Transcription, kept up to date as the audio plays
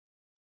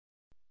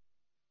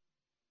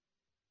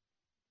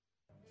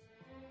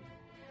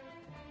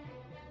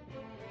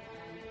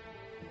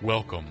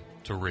Welcome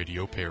to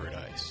Radio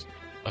Paradise,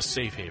 a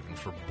safe haven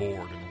for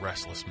bored and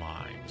restless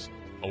minds,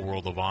 a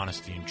world of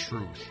honesty and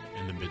truth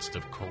in the midst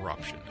of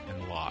corruption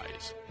and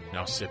lies.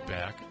 Now sit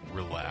back,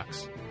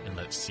 relax, and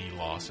let C.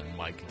 Loss and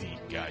Mike D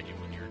guide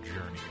you in your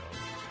journey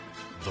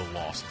of The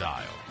Lost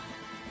Dial.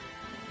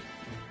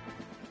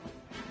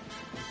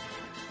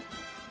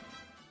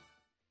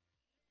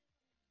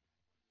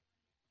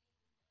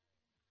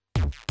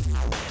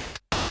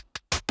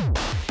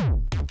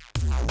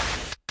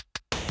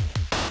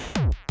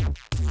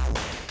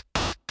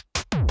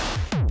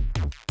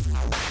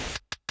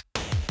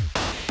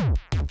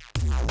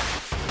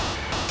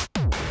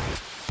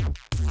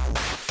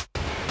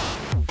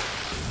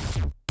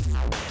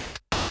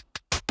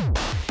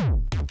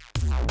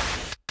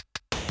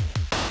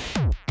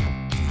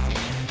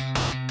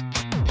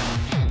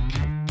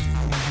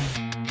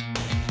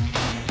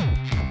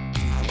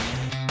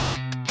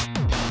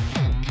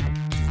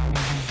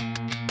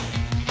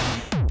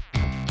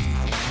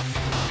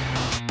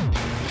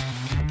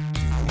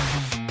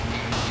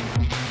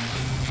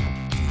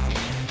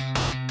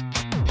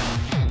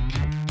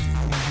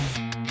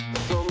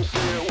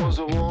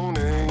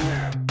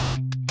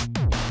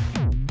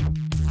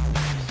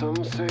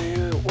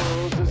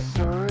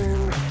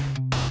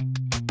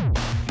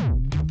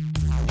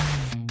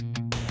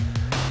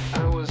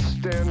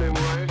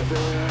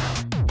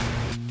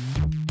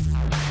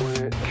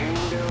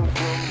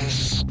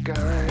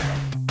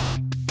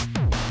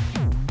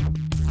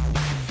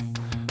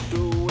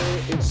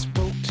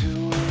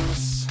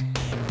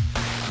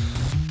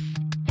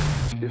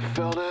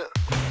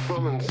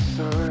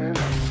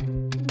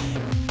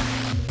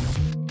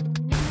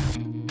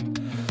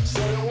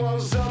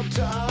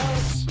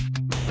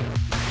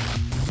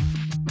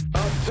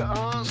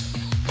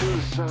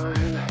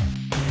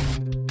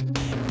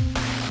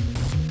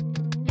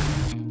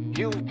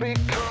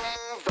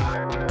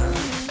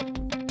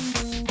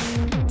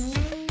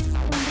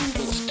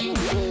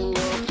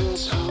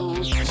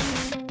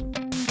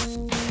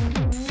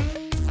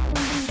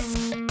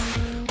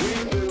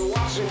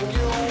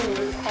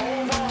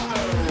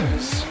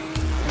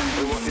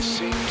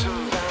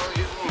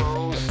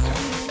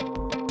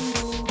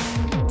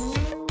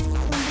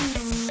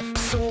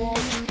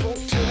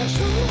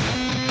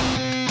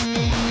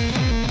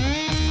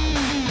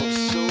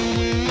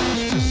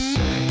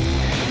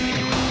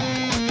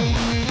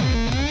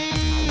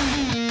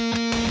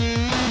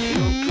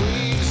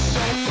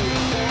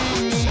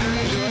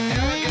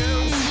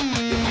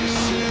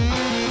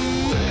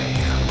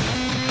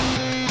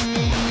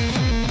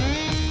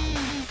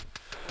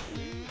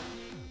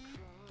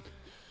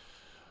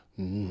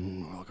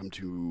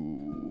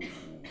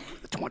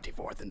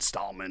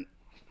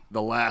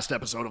 The last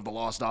episode of The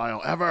Lost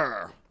Dial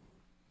ever,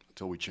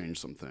 until we change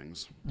some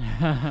things.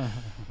 The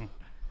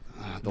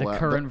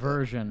current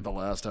version. The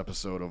last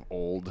episode of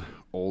old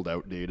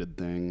outdated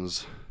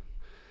things.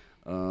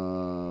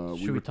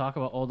 Should we talk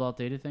about old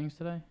outdated things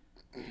today?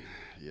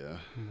 Yeah.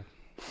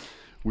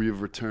 We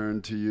have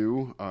returned to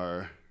you,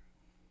 our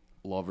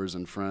lovers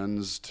and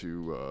friends,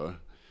 to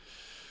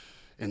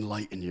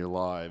enlighten your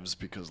lives,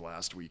 because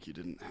last week you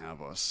didn't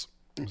have us.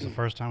 It was the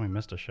first time we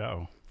missed a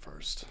show.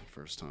 First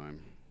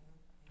time.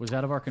 Was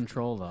out of our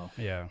control, though.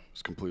 Yeah. It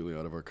was completely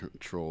out of our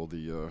control.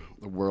 The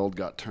world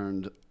got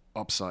turned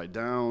upside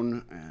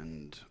down,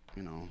 and,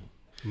 you know...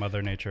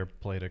 Mother Nature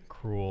played a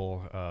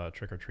cruel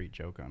trick-or-treat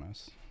joke on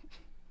us.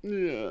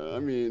 Yeah, I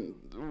mean,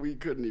 we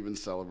couldn't even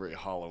celebrate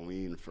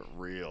Halloween for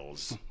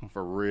reals.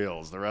 For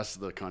reals. The rest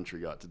of the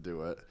country got to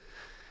do it.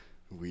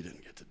 We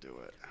didn't get to do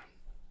it.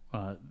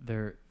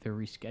 They're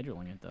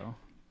rescheduling it, though.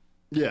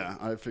 Yeah,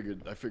 I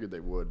figured they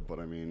would, but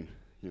I mean,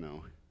 you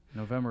know...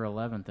 November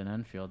 11th in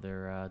Enfield,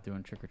 they're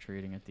doing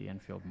trick-or-treating at the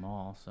Enfield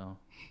Mall, so...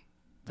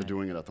 They're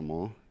doing it at the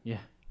mall? Yeah.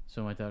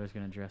 So my daughter's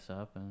going to dress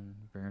up and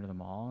bring her to the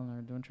mall, and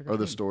they're doing trick-or-treating.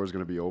 Are the stores going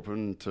to be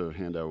open to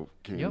hand out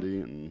candy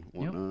and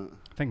whatnot? Yep.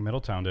 I think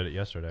Middletown did it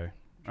yesterday.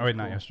 Oh, wait,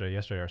 not yesterday.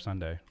 Yesterday or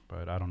Sunday.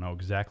 But I don't know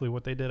exactly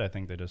what they did. I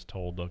think they just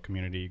told the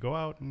community, go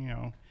out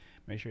and,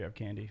 make sure you have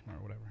candy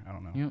or whatever. I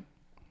don't know. Yep.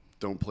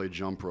 Don't play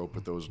jump rope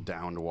with those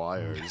downed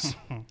wires.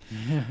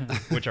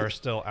 Which are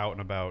still out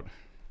and about.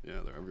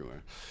 Yeah, they're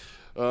everywhere.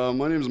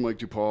 My name is Mike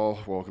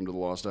DuPaul. Welcome to The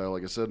Lost Dial.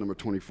 Like I said, number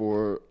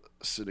 24.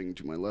 Sitting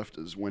to my left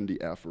is Wendy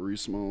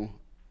Aforismo.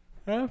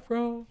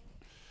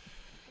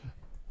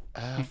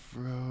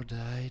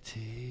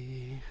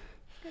 Aphrodite.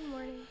 Good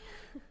morning.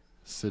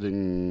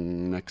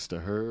 Sitting next to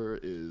her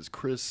is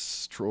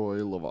Chris Troy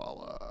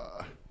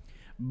Lavala.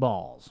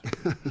 Balls.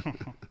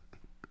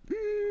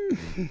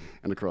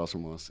 And across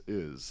from us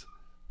is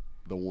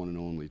the one and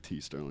only T.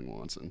 Sterling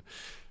Watson.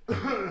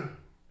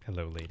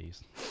 Hello,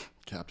 ladies.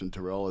 Captain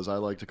Terrell, as I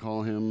like to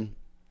call him.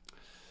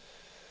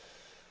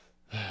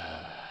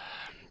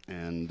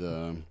 And,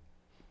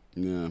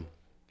 yeah,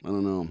 I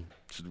don't know.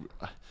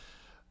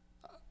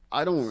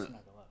 I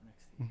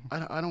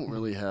don't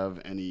really have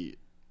any...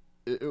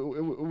 It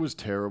was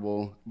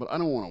terrible, but I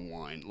don't want to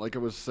whine. Like I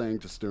was saying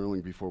to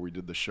Sterling before we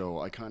did the show,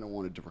 I kind of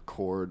wanted to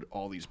record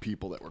all these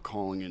people that were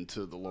calling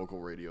into the local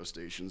radio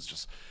stations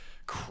just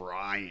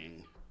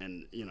crying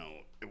and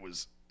it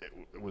was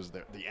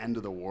the end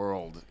of the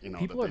world.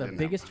 People are the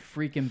biggest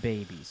freaking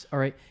babies. All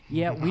right.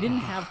 Yeah, we didn't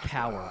have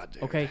power. God,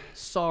 dude. Okay.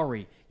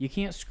 Sorry. You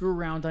can't screw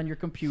around on your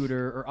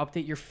computer or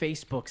update your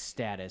Facebook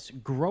status.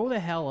 Grow the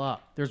hell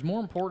up. There's more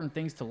important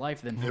things to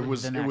life than It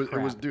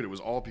was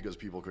all because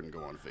people couldn't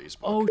go on Facebook.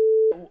 Oh,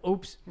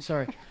 oops.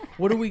 Sorry.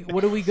 What are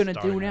we gonna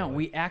do now?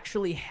 We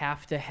actually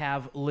have to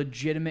have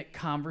legitimate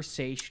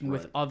conversation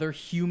with other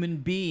human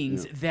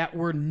beings that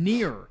we're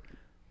near.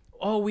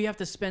 Oh, we have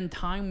to spend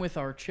time with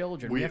our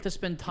children. We have to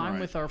spend time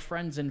with our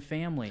friends and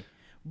family.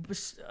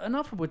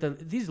 Enough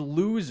with these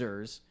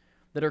losers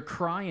that are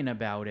crying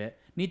about it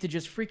need to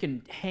just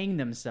freaking hang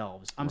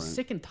themselves. I'm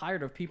sick and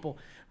tired of people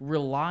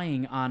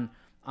relying on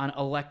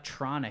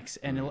electronics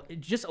and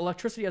just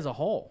electricity as a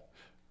whole.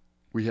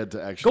 We had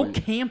to actually go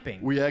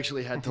camping. We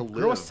actually had to live.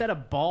 Grow a set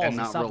of balls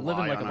and stop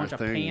living like a bunch of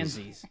things.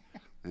 pansies.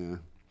 Yeah.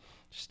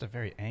 Just a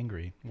very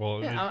angry.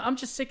 Well, I'm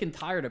just sick and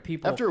tired of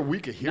people. After a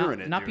week of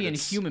hearing not being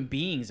human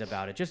beings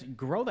about it. Just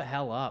grow the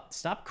hell up.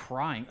 Stop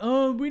crying.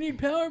 Oh, we need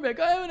power back.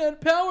 I haven't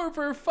had power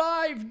for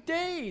 5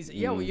 days.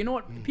 Yeah, well, you know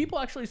what? People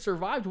actually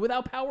survived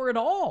without power at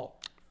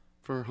all.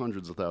 For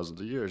hundreds of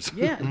thousands of years.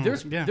 Yeah,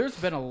 there's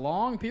been a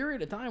long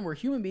period of time where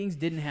human beings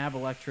didn't have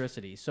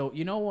electricity. So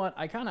you know what?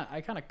 I kind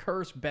of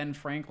curse Ben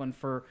Franklin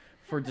for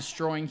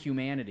destroying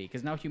humanity,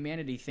 because now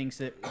humanity thinks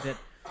that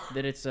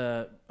it's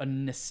a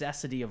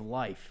necessity of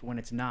life when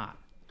it's not.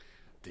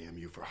 Damn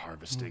you for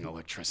harvesting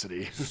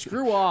electricity.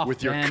 Screw off,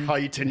 with your Ben.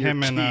 kite and your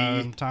key.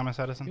 And Thomas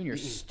Edison. And your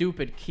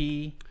stupid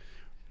key.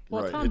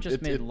 Well, Right. Tom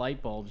just made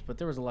light bulbs, but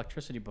there was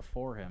electricity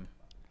before him.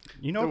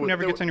 You know who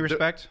never gets any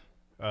respect?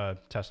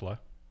 Tesla.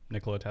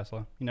 Nikola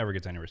Tesla. He never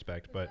gets any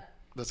respect, but...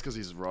 That's because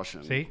he's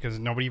Russian. See? Because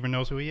nobody even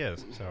knows who he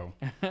is, so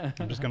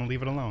I'm just going to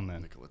leave it alone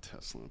then. Nikola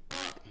Tesla.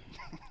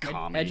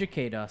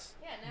 Educate us.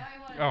 Yeah, now I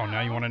want to know.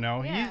 Now you want to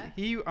know? Yeah.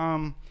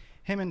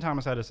 Him and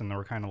Thomas Edison, they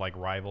were kind of like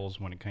rivals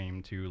when it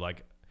came to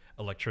like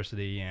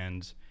electricity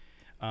and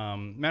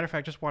matter of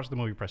fact, just watch the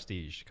movie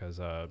Prestige, because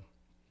The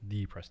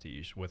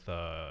Prestige with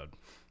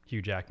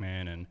Hugh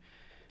Jackman and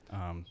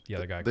the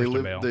other guy,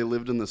 Christian Bale. They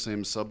lived in the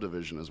same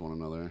subdivision as one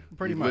another.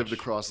 Pretty They much. lived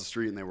across the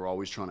street, and they were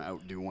always trying to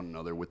outdo one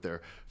another with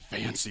their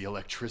fancy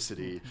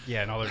electricity.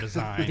 Yeah, and all their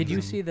designs. Did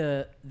you see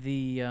the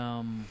it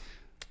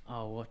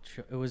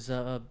was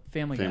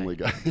Family Guy. Family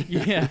Guy.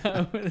 Yeah,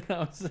 that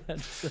was Yeah,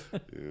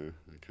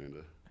 I kind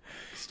of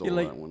stole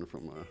that one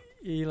from.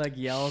 He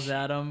yells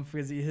at him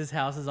because his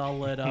house is all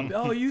lit up.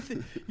 Oh,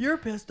 you're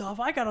pissed off.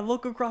 I gotta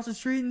look across the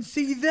street and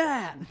see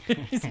that.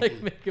 He's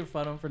making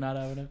fun of him for not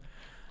having it.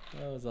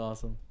 That was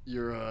awesome.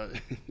 Your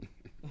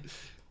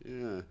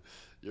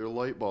your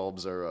light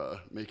bulbs are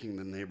making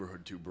the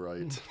neighborhood too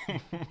bright.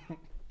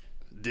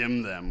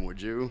 Dim them,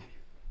 would you?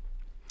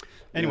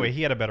 Anyway,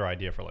 he had a better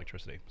idea for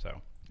electricity,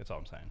 so that's all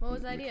I'm saying. What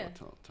was the idea?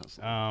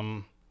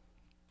 Tesla.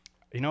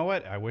 You know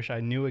what? I wish I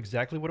knew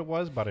exactly what it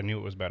was, but I knew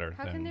it was better.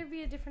 How can there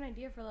be a different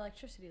idea for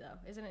electricity, though?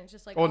 Isn't it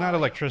just Well, not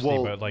electricity,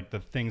 Well, but like the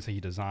things that he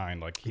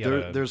designed. Like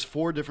there's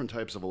 4 different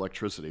types of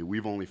electricity.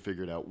 We've only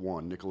figured out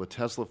one. Nikola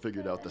Tesla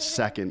figured out the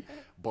second,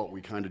 but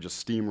we kind of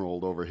just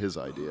steamrolled over his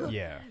idea.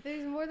 Yeah.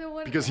 There's more than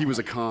one. Because he was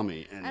a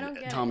commie, I don't and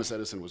get Thomas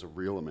Edison was a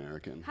real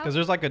American. Because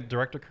there's like a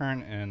director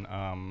current and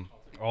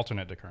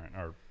alternate to current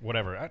or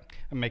whatever.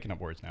 I'm making up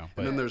words now.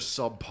 But And then there's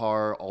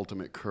subpar,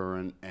 ultimate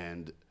current,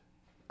 and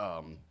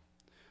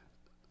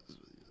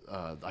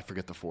I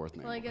forget the 4th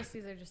name. Well, I guess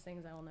these are just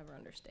things I will never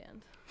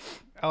understand.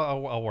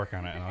 I'll work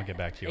on it and I'll get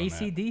back to you on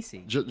that.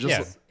 AC/DC.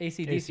 Just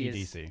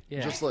AC/DC. Yeah.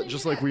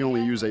 just like we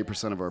only use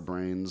 8% of our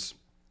brains,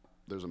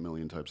 there's a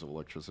million types of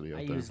electricity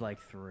out I there. use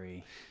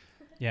 3.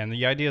 Yeah, and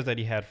the ideas that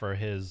he had for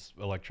his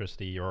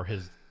electricity or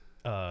his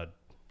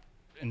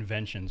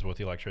inventions with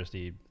the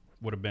electricity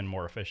would have been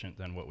more efficient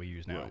than what we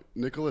use now. Right.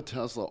 Nikola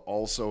Tesla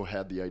also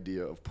had the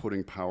idea of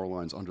putting power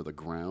lines under the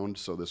ground,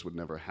 so this would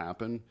never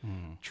happen.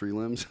 Tree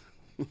limbs.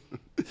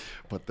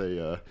 But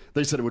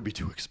they said it would be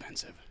too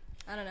expensive.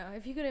 I don't know.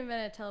 If you could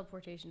invent a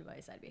teleportation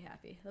device, I'd be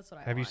happy. That's what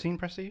I want. Have you seen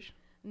Prestige?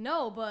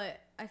 No,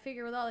 but I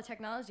figure with all the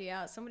technology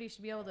out, somebody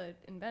should be able to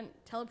invent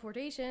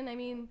teleportation. I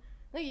mean,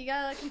 look, you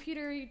got a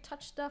computer, you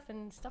touch stuff,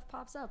 and stuff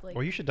pops up.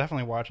 Well, you should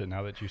definitely watch it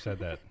now that you said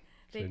that.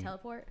 They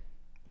teleport?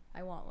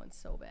 I want one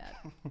so bad.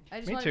 I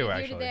just Me want too, to be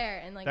actually. here to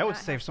there and That would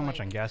save so much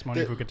on gas money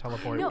if we could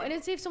teleport. No, and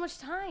it'd save so much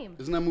time.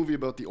 Isn't that a movie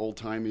about the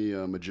old-timey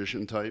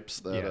magician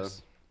types? That,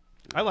 Yes.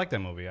 I like that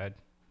movie.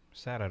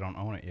 Sad I don't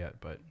own it yet,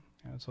 but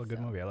yeah, it's a good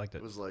movie. I liked it.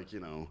 It was like,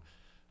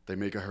 they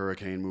make a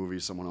hurricane movie,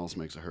 someone else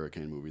makes a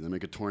hurricane movie. They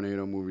make a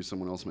tornado movie,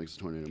 someone else makes a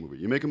tornado movie.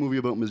 You make a movie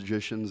about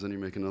magicians, and you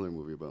make another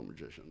movie about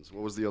magicians.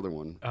 What was the other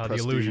one? The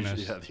Prestige.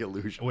 Illusionist. Yeah, The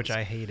Illusionist. Which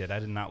I hated. I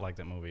did not like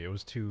that movie. It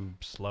was too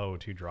slow,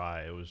 too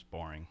dry. It was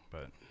boring,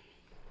 but...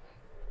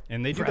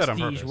 And they do that on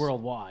purpose. Prestige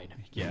worldwide.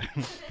 Yeah. That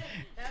was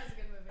a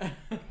good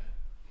movie.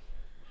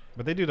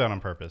 But they do that on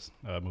purpose,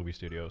 movie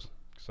studios,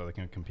 so they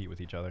can compete with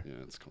each other.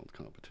 Yeah, it's called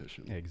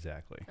competition.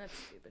 Exactly. That's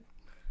stupid.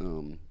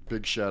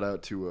 Big shout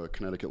out to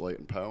Connecticut Light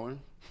and Power.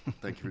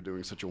 Thank you for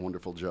doing such a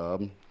wonderful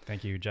job.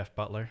 Thank you, Jeff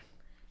Butler.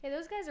 Hey,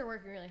 those guys are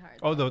working really hard.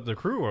 Oh, the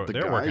crew, The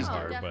they're guys working are.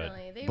 hard,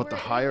 definitely. But the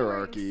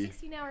hierarchy-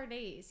 16-hour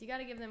days. You got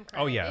to give them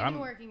credit. Oh, yeah, They've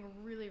been working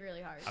really,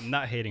 really hard. I'm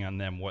not hating on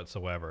them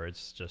whatsoever.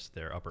 It's just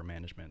their upper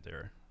management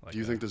there. Like Do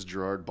you think this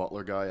Gerard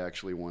Butler guy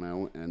actually went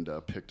out and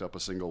picked up a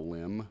single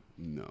limb?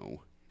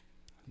 No.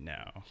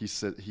 No. He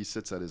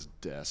sits at his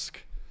desk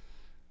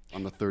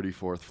on the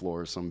 34th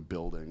floor of some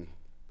building.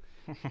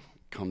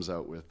 Comes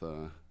out with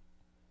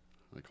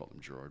I called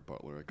him Gerard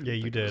Butler. I couldn't Yeah,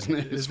 you think of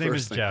did. His name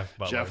is first Jeff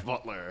Butler. Jeff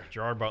Butler.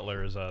 Gerard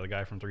Butler is the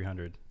guy from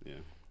 300. Yeah.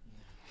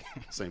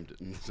 Same.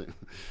 I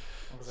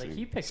was like, Same-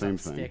 he picks same up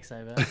thing. sticks,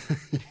 I bet.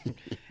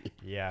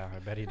 Yeah, I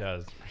bet he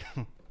does.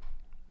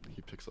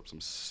 He picks up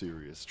some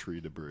serious tree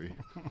debris.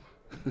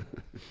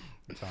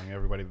 I'm telling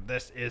everybody,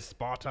 this is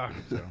Sparta.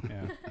 So,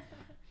 yeah.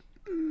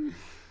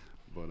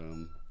 But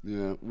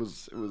yeah, it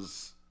was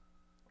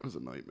a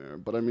nightmare.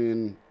 But I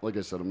mean, like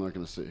I said, I'm not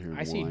gonna sit here and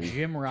I see whine.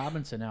 Jim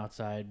Robinson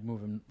outside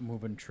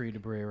moving tree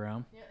debris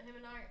around, Yeah, him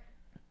and Art.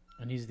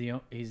 and he's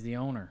the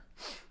owner.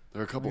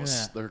 There are a couple Look of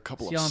at that. there are a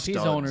couple of CLMP's studs.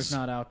 owner's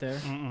not out there.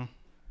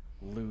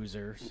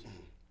 Losers.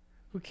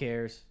 Who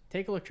cares?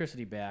 Take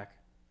electricity back.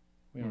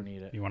 We don't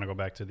need it. You want to go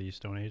back to the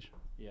Stone Age?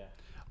 Yeah.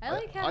 I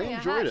like I having a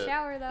enjoyed hot it.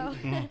 shower, though.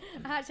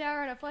 A hot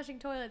shower and a flushing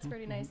toilet's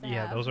pretty nice to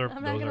Yeah, have. those are-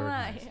 I'm not those gonna are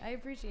lie. nice. I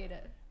appreciate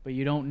it. But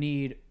you don't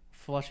need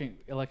flushing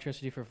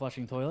electricity for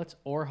flushing toilets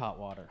or hot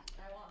water,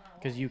 I want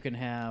hot because you can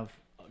have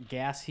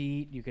gas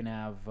heat, you can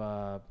have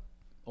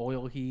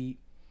oil heat,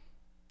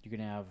 you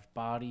can have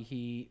body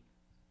heat.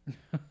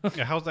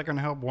 Yeah, how's that going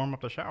to help warm up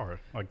the shower?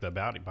 Like the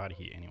body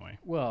heat, anyway.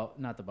 Well,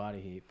 not the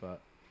body heat,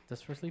 but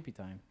just for sleepy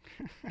time.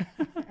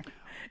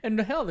 And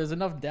hell, there's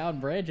enough down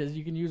branches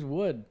you can use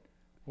wood.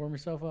 Warm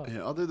yourself up.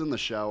 Yeah, other than the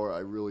shower,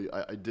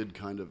 I did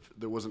kind of,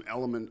 there was an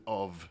element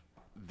of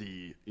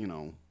the,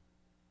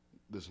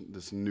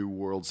 this new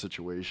world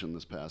situation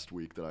this past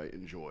week that I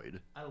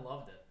enjoyed. I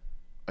loved it.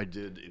 I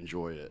did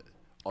enjoy it.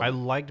 I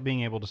liked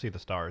being able to see the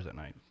stars at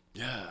night.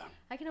 Yeah.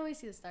 I can always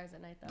see the stars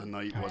at night, though. The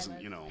night Private.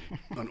 wasn't,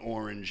 an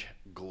orange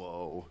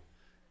glow.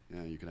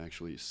 Yeah, you can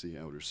actually see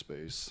outer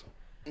space.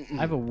 I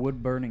have a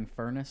wood burning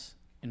furnace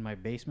in my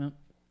basement,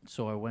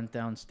 so I went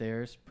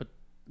downstairs, put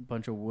a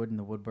bunch of wood in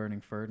the wood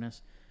burning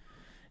furnace,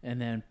 and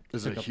then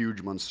Is it took a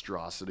huge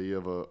monstrosity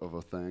of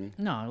a thing?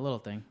 No, a little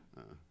thing.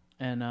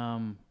 And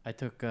I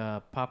took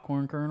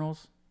popcorn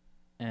kernels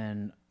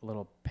and a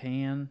little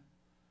pan,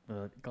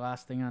 the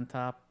glass thing on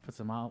top, put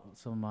some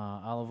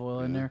olive oil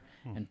in there,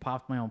 and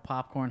popped my own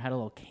popcorn. Had a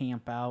little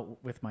camp out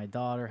with my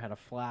daughter. Had a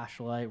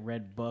flashlight,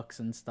 read books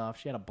and stuff.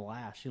 She had a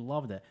blast. She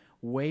loved it.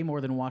 Way more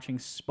than watching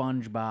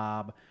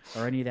SpongeBob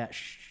or any of that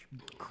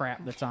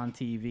crap that's on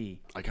TV.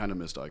 I kind of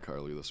missed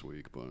iCarly this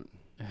week, but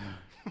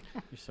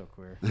You're so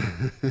queer.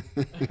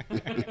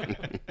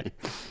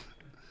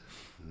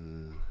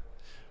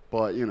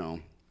 but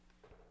you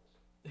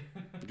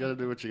gotta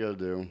do what you gotta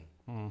do.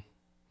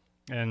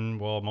 And,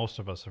 well, most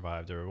of us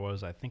survived. There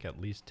was, I think, at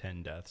least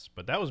 10 deaths.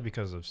 But that was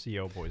because of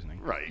CO poisoning.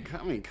 Right.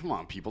 I mean, come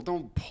on, people.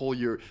 Don't pull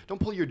your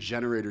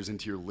generators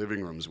into your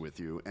living rooms with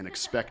you and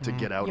expect to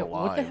get out Yeah,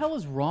 alive. what the hell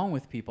is wrong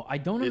with people? I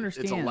don't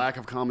understand. It's a lack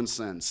of common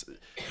sense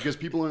because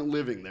people aren't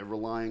living; they're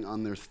relying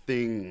on their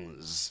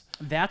things.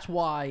 That's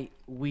why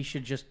we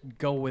should just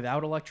go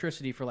without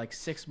electricity for like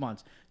 6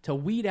 months to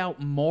weed out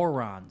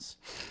morons.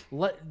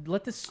 Let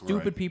the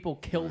stupid Right. people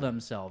kill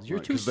themselves. You're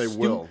Right, too 'cause they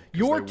will. 'Cause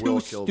You're they will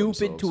too kill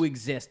stupid themselves. to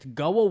exist.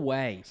 Go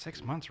away.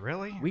 6 months,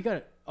 really? We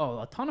got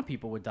a ton of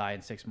people would die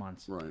in 6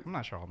 months. Right. I'm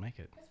not sure I'll make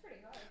it.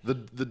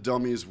 The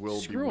dummies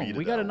will Screw be 'em. weeded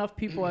We got out. enough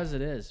people as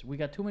it is. We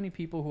got too many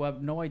people who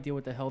have no idea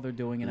what the hell they're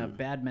doing and have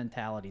bad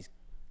mentalities.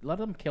 Let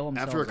them kill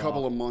themselves. After a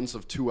couple off. of months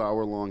of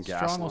 2-hour-long gas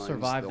Strong will lines,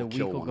 survive. The they'll weak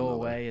kill will one go another.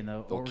 away, and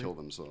They'll kill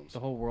themselves. the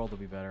whole world will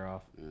be better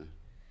off.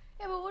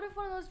 Yeah, but what if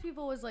one of those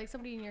people was like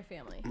somebody in your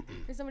family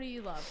or somebody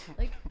you love?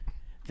 Like,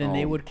 Then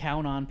they would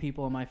count on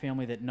people in my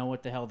family that know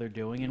what the hell they're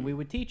doing, and we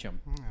would teach them.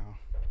 No.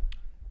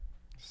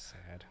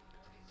 Sad.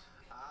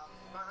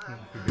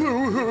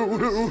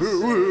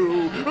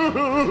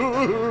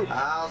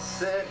 I'll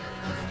sit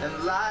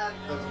and light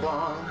the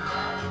bomb.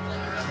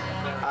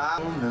 I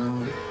don't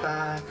know if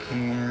I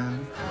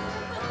can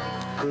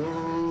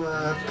go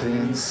up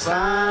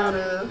inside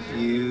of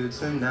you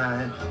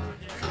tonight.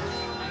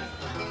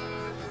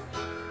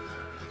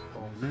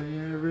 Oh,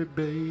 Mary,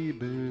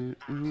 baby,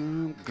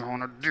 I'm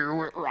gonna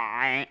do it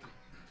right.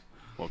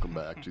 Welcome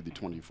back to the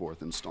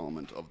 24th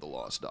installment of The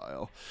Lost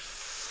Dial.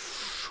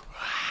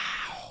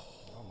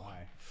 Oh,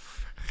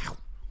 my.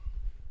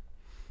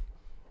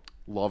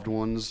 Loved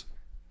ones,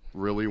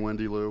 really,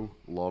 Wendy Lou?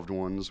 Loved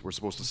ones. We're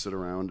supposed to sit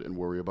around and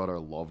worry about our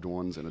loved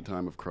ones in a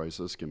time of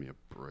crisis. Give me a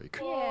break.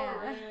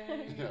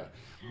 yeah.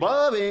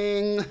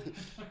 Bobbing.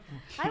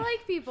 I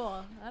like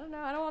people. I don't know.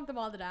 I don't want them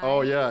all to die.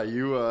 Oh yeah,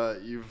 you've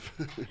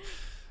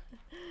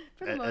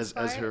For the most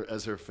part.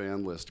 as her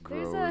fan list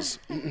There's grows.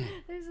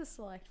 there's a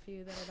select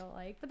few that I don't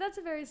like, but that's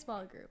a very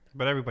small group.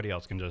 But everybody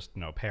else can just,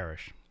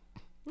 perish.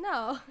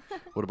 No.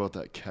 What about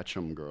that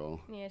Ketchum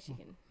girl? Yeah, she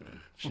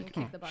can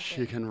kick the bucket.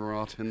 She can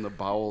rot in the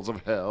bowels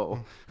of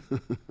hell.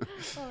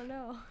 Oh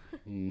no.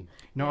 You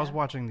know, I was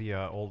watching the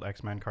old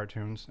X-Men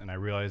cartoons, and I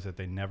realized that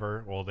they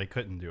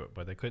couldn't do it,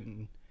 but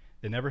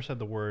they never said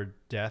the word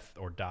death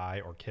or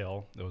die or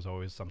kill. There was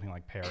always something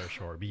like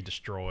perish or be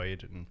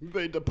destroyed. And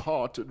They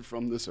departed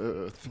from this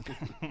earth.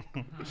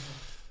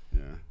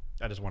 Yeah.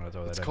 I just wanted to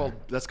throw that in there.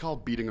 That's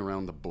called beating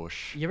around the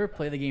bush. You ever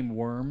play the game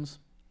Worms?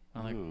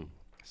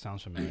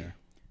 Sounds familiar.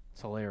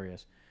 It's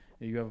hilarious.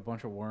 You have a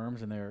bunch of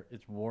worms, and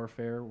it's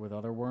warfare with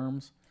other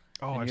worms.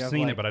 Oh, And I've you have,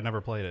 seen like- it, but I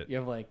never played it. You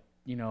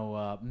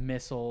have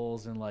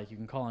missiles, and like you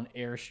can call in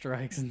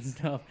airstrikes and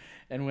stuff.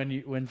 And when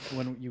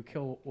you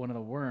kill one of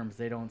the worms,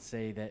 they don't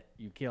say that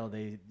you kill.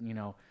 They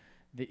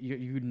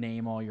you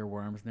name all your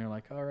worms, and they're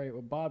like, all right,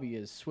 well, Bobby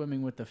is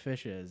swimming with the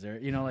fishes, or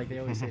like they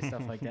always say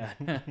stuff like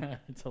that.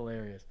 It's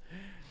hilarious.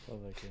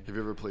 Love that game. Have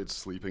you ever played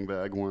sleeping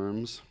bag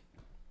worms?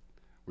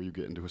 Where you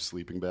get into a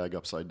sleeping bag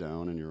upside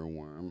down and you're a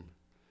worm?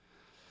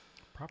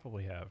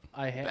 Probably have.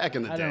 Back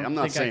in the I day. don't I'm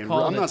not think I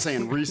called it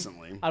saying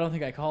recently. I don't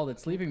think I called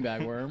it sleeping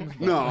bag worms.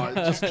 But No,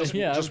 just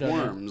Yeah, I've done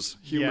that. worms.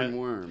 Human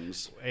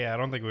worms. Yeah, I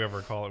don't think we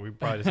ever call it. We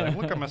probably just say,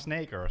 look, I'm a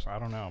snake, or I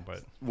don't know.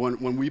 But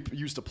When we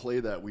used to play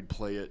that, we'd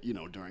play it,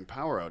 during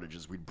power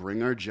outages. We'd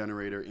bring our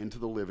generator into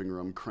the living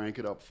room, crank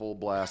it up full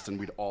blast, and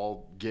we'd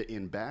all get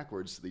in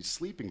backwards to these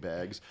sleeping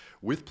bags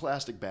with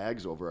plastic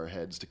bags over our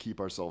heads to keep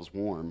ourselves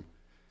warm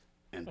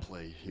and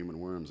play human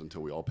worms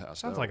until we all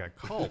passed sounds out. like a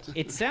cult.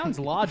 It sounds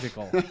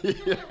logical.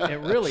 It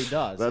really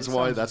does. That's It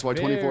why sounds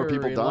 24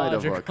 people very died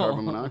of logical.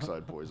 carbon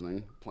monoxide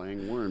poisoning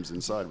playing worms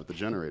inside with the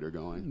generator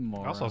going.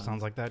 Also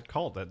sounds like that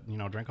cult that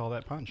drank all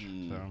that punch.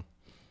 So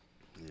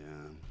Yeah.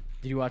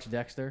 Did you watch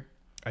Dexter?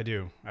 I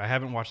do. I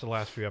haven't watched the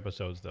last few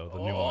episodes though, the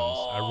new ones.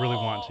 I really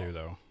want to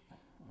though.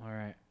 All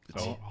right.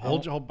 So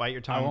hold bite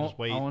your I tongue. won't, Just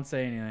wait. I won't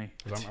say anything.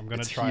 'Cause I'm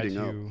gonna It's try heating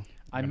to. up.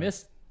 I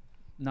missed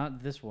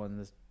not this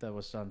one. That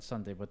was on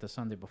Sunday, but the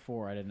Sunday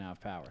before I didn't have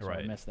power, so I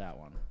Right. missed that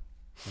one.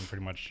 And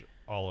pretty much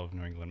all of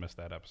New England missed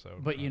that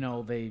episode. But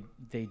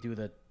they do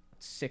the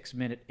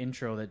 6-minute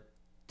intro that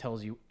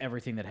tells you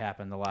everything that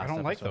happened the last. I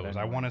don't like episode those.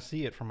 I anyway. want to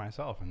see it for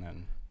myself, and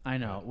then I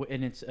know,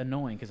 and it's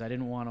annoying because I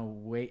didn't want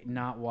to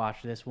not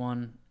watch this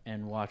one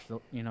and watch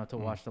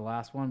watch the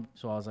last one.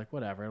 So I was like,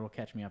 whatever, it'll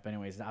catch me up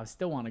anyways. I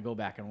still want to go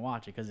back and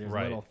watch it because there's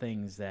Right. little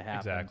things that happen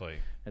exactly.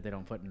 that they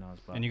don't put in those.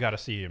 But And you got to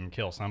see him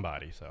kill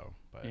somebody. So,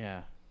 but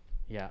yeah.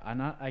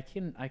 I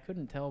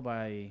couldn't tell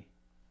by.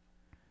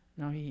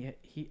 No, he.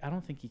 I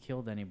don't think he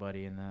killed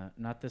anybody in the.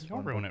 Not this Don't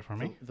one. ruin but it for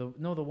me. The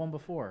one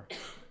before.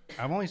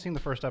 I've only seen the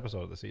first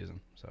episode of the season,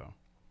 so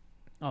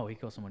Oh, he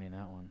killed somebody in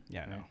that one.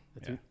 Yeah, no,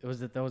 The tooth,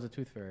 that was a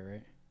Tooth Fairy,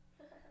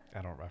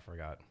 right? I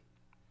forgot.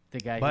 The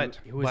guy But-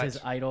 who was his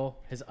but-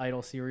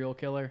 idol serial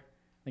killer.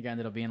 The guy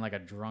ended up being like a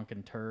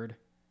drunken turd.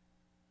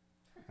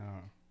 Oh,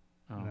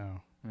 Oh,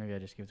 no. maybe I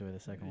just skipped away the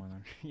second one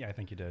then. Yeah, I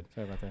think you did.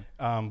 Sorry about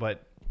that.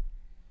 But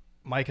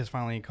Mike has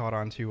finally caught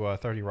on to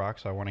 30 Rock,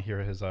 so I want to hear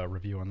his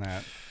review on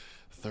that.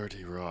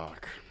 30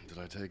 Rock. Did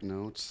I take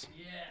notes?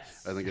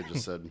 Yes. I think I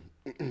just said,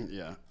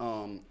 yeah.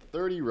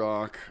 30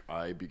 Rock,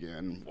 I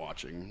began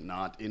watching,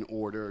 not in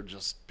order,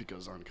 just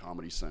because on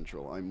Comedy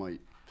Central. I might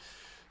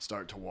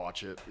start to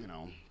watch it,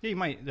 Yeah, you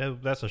might.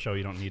 That's a show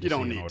you don't need to You see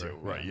don't in need order. to,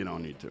 right? Yeah. You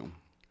don't need to.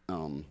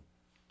 Oh,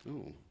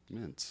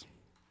 mints.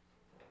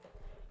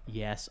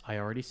 Yes, I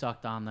already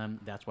sucked on them.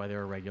 That's why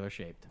they're regular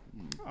shaped.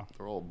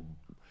 They're all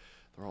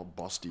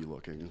busty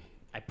looking.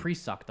 I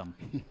pre-sucked them.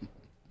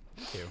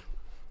 Thank you.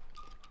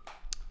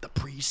 The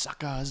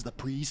pre-suckers.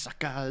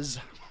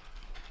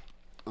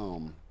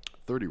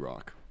 30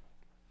 Rock.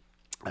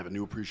 I have a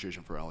new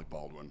appreciation for Alec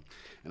Baldwin,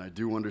 and I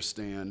do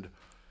understand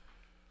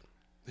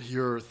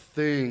your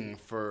thing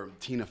for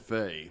Tina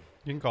Fey.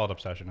 You can call it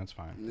obsession. It's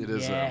fine. It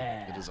is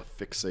Yeah. it is a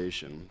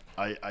fixation.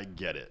 I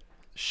get it.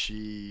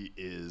 She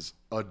is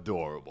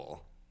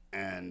adorable,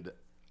 and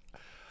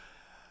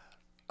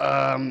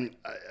I've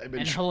been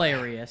And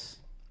hilarious.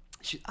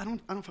 I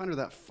don't find her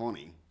that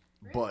funny,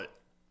 but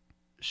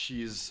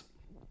she's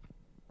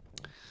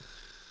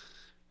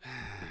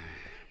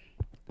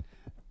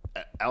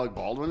Alec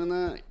Baldwin in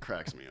that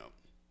cracks me up.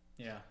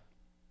 Yeah.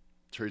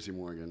 Tracy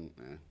Morgan,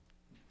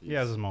 He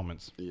has his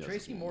moments. he has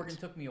Tracy his Morgan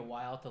moments. took me a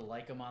while to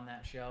like him on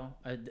that show.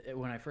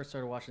 When I first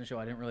started watching the show,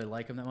 I didn't really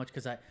like him that much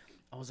because I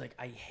was like,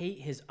 I hate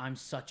his "I'm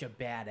such a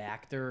bad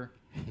actor"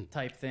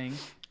 type thing.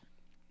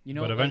 You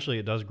know, But like, eventually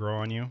it does grow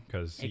on you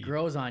because it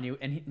grows on you,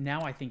 and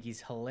now I think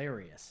he's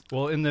hilarious.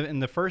 Well, in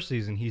the first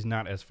season, he's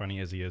not as funny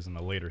as he is in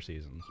the later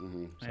seasons.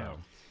 So Yeah.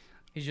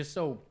 He's just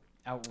so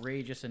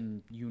outrageous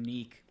and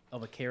unique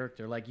of a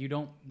character. Like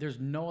there's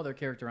no other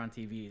character on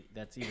TV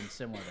that's even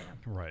similar to him.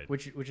 Right.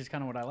 Which is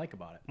kind of what I like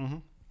about it.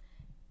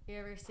 You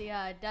ever see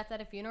Death at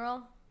a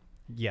Funeral?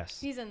 yes,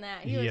 He's in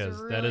that. He was is.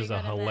 really That is a good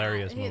in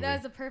hilarious movie. That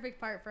was the perfect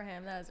part for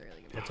him. That was a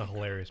really good. it's a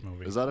hilarious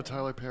movie. Is that a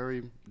Tyler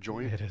Perry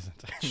joint? It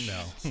isn't.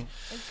 No.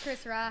 It's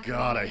Chris Rock.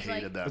 God, I He's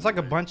hated that. It's like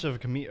a movie. bunch of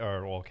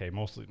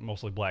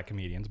mostly black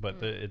comedians, but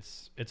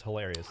it's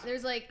hilarious.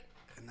 There's like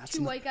And that's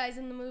two white guys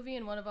in the movie,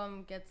 and one of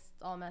them gets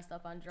all messed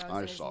up on drugs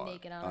and is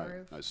naked on a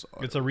roof. I saw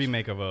It's a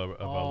remake of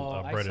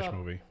a British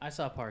movie. I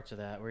saw parts of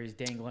that where he's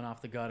dangling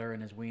off the gutter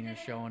and his wiener's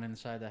showing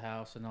inside the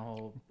house, and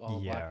all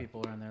black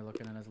people are in there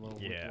looking at his little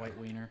white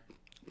wiener.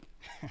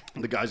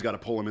 The guy's got to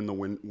pull him in the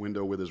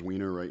window with his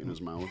wiener right in his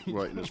mouth,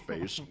 right in his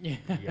face.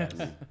 Yes.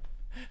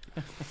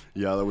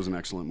 Yeah, that was an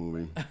excellent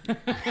movie.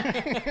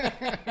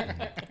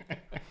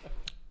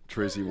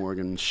 Tracy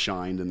Morgan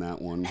shined in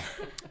that one.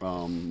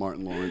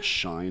 Martin Lawrence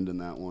shined in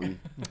that one.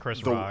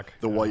 Chris Rock.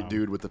 The white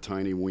dude with the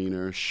tiny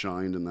wiener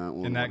shined in that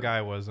one. And that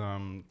guy was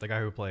the guy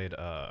who played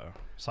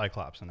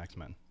Cyclops in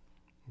X-Men.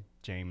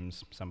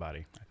 James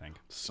somebody, I think.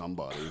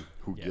 Somebody.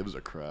 Who gives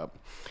a crap?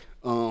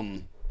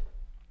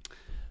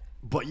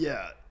 But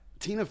yeah,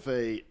 Tina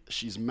Fey,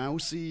 she's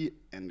mousy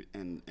and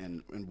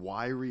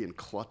wiry and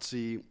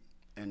klutzy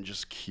and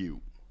just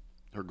cute.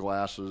 Her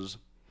glasses.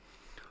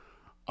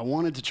 I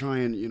wanted to try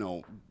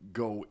and,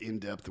 go in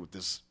depth with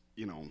this,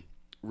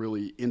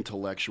 really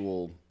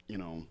intellectual,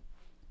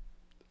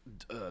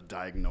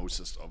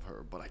 diagnosis of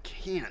her, but I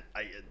can't.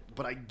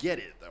 But I get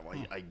it.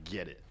 I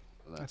get it.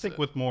 I think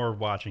with more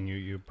watching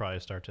you probably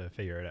start to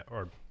figure it out,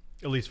 or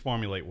at least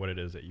formulate what it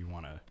is that you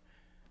want to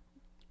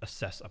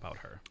assess about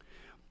her.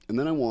 And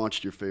then I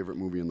watched your favorite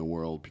movie in the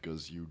world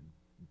because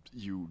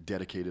you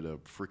dedicated a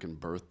freaking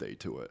birthday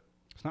to it.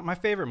 It's not my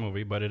favorite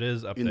movie, but it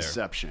is up there.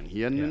 Inception.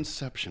 He had an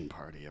Inception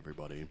party,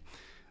 everybody.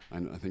 I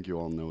think you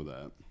all know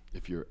that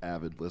if you're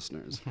avid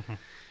listeners.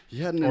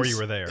 He had or you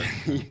were there.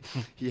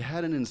 He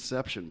had an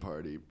Inception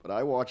party, but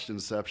I watched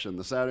Inception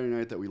the Saturday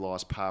night that we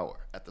lost power.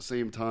 At the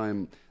same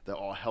time that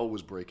all hell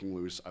was breaking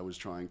loose, I was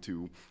trying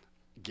to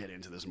get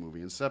into this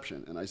movie,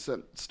 Inception. And I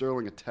sent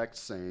Sterling a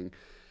text saying,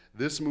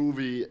 this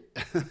movie,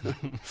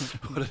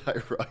 what did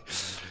I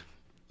write?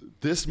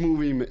 This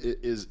movie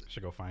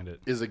should go find it.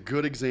 Is a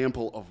good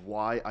example of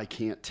why I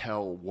can't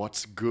tell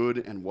what's good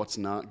and what's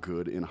not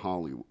good in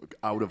Hollywood,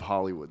 out of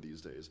Hollywood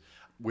these days.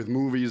 With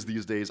movies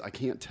these days, I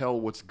can't tell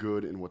what's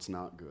good and what's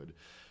not good.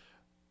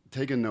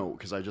 Take a note,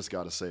 because I just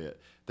got to say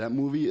it. That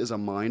movie is a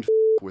mind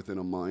within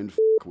a mind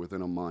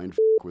within a mind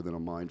within a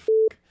mind.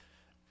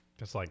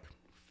 That's like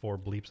 4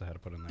 bleeps I had to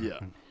put in there. Yeah.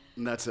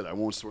 And that's it. I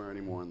won't swear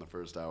anymore in the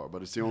first hour,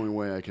 but it's the only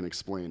way I can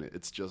explain it.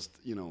 It's just,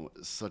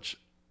 such...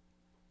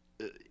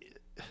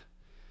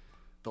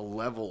 the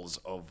levels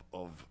of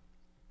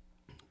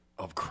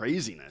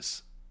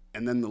craziness,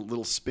 and then the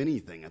little spinny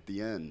thing at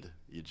the end,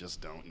 you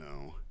just don't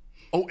know.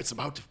 Oh, it's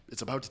about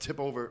to tip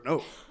over.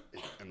 No,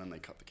 and then they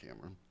cut the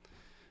camera.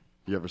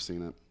 You ever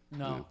seen it?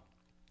 No.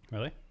 Yeah.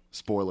 Really?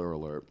 Spoiler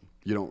alert.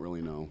 You don't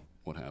really know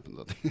what happens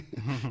at the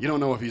You don't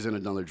know if he's in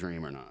another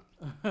dream or not.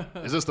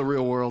 Is this the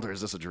real world or is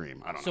this a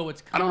dream? I don't know.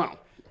 I don't know.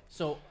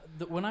 So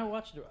when I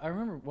watched it, I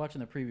remember watching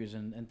the previews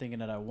and thinking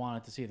that I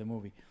wanted to see the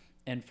movie.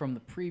 And from the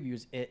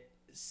previews, it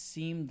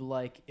seemed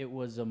like it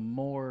was a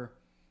more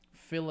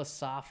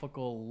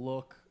philosophical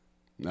look.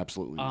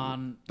 Absolutely.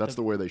 On that's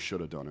the way they should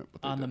have done it.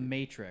 But on the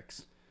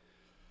Matrix.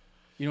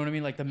 You know what I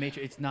mean? Like the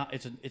Matrix.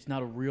 It's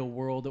not a real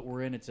world that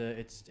we're in. It's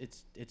a.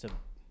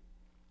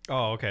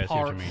 Oh, okay. I see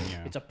what you mean.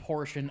 Yeah. It's a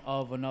portion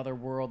of another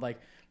world.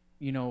 Like,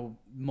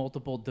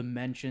 multiple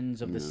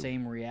dimensions of the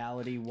same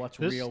reality. What's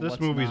real? This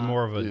what's movie's not.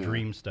 more of a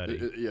dream study.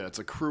 It's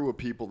a crew of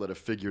people that have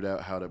figured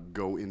out how to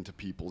go into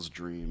people's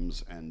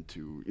dreams and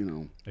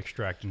to,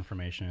 extract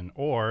information.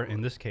 Or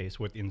in this case,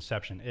 what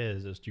Inception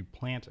is to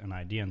plant an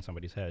idea in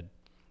somebody's head.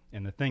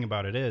 And the thing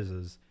about it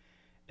is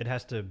it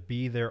has to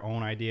be their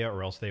own idea,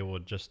 or else they will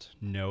just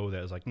know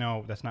that it's like,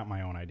 no, that's not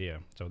my own idea.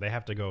 So they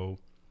have to go,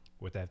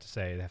 what they have to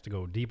say, they have to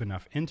go deep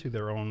enough into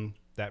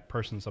that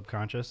person's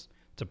subconscious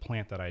to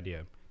plant that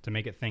idea, to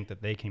make it think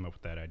that they came up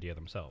with that idea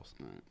themselves.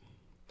 Right.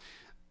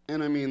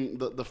 And I mean,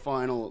 the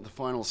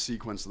final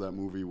sequence of that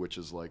movie, which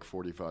is like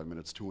 45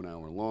 minutes to an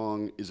hour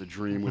long, is a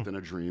dream within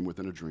a dream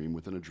within a dream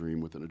within a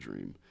dream within a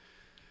dream.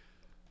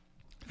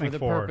 For the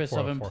purpose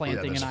of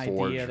implanting an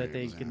idea that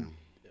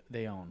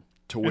they own.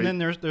 And then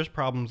there's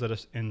problems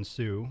that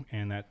ensue,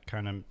 and that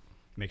kind of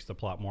makes the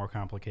plot more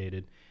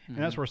complicated. And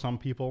that's where some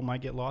people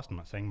might get lost. I'm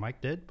not saying Mike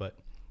did, but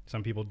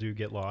some people do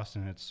get lost,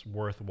 and it's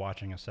worth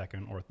watching a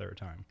second or third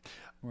time.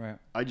 Right.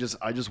 I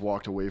just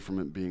walked away from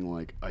it being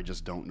like, I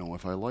just don't know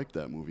if I like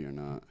that movie or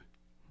not.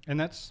 And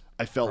that's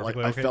I felt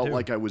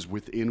like I was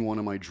within one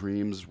of my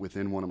dreams,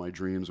 within one of my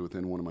dreams,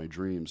 within one of my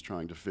dreams,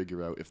 trying to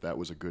figure out if that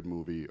was a good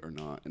movie or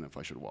not, and if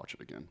I should watch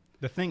it again.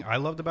 The thing I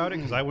loved about it,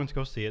 because I went to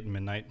go see it,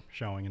 midnight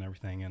showing and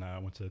everything, and I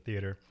went to the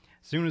theater.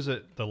 As soon as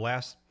the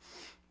last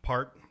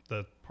part,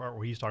 the part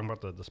where he's talking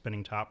about the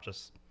spinning top,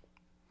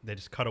 they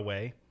just cut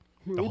away.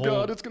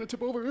 God, it's gonna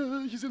tip over.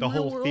 He's in the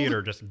whole world.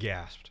 Theater just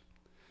gasped,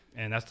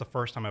 and that's the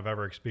first time I've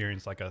ever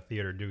experienced like a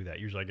theater do that.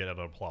 Usually I get an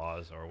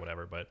applause or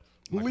whatever, but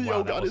like, Leo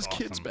wow, got his awesome.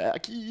 kids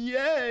back.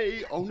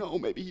 Yay! Oh no,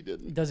 maybe he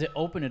didn't. Does it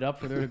open it up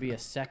for there to be a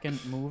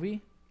second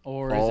movie,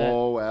 or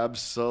is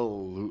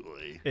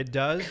absolutely. It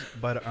does,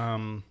 but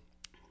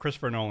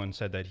Christopher Nolan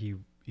said that he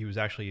was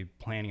actually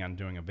planning on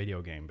doing a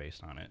video game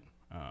based on it.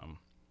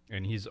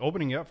 And he's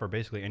opening it up for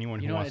basically anyone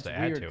who wants to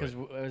add to it.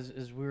 Because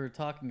as we were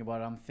talking about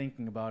it, I'm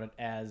thinking about it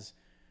as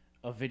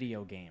a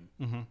video game.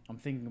 I'm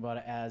thinking about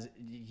it as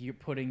you're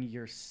putting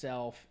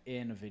yourself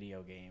in a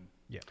video game.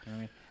 Yeah. You know what I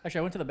mean? Actually,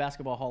 I went to the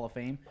Basketball Hall of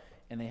Fame,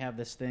 and they have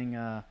this thing.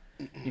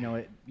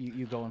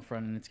 You go in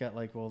front, and it's got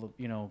like all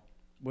the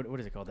what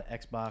is it called? The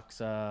Xbox.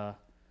 The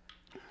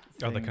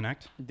thing.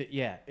 Connect.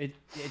 It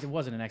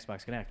wasn't an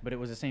Xbox Connect, but it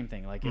was the same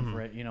thing. Like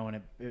infrared,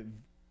 and it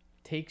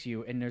takes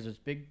you, and there's this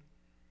big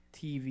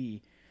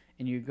TV,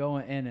 and you go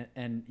in,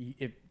 and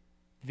it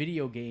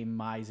video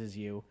gamizes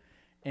you.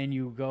 And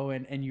you go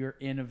in and you're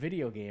in a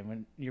video game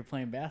and you're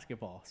playing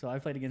basketball. So I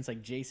played against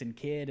like Jason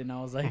Kidd, and I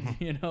was like,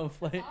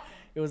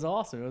 it was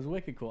awesome. It was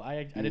wicked cool.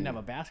 I didn't have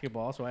a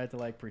basketball, so I had to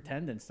like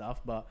pretend and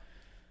stuff, but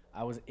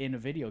I was in a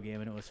video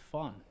game and it was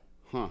fun.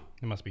 Huh.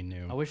 It must be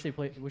new. I wish they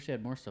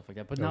had more stuff like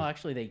that, but no,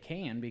 actually they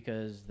can,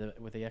 because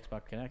with the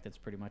Xbox Connect, that's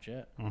pretty much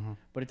it.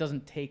 But it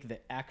doesn't take the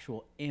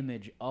actual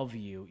image of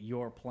you.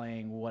 You're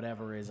playing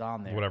whatever is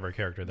on there. Whatever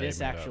character they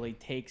This made actually up.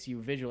 takes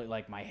you visually.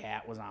 Like my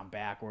hat was on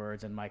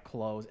backwards and my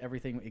clothes,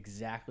 everything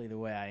exactly the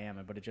way I am,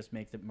 but it just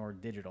makes it more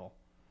digital.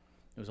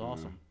 It was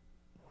awesome.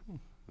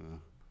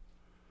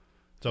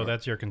 So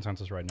that's your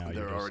consensus right now.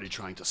 They're already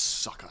trying to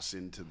suck us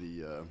into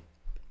the.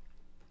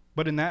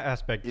 But in that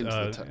aspect, Into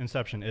the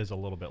Inception is a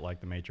little bit like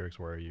The Matrix,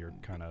 where you're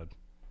kind of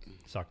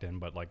sucked in,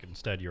 but like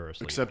instead you're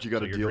asleep. Except you got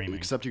to so you're deal. dreaming.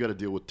 Except you got to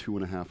deal with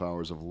 2.5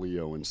 hours of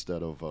Leo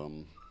instead of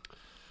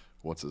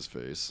what's his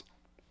face?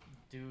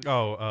 Dude,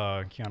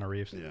 Keanu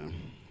Reeves. Yeah.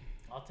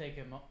 I'll take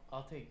him.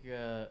 I'll take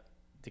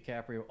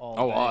DiCaprio all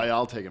Oh, day.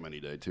 I'll take him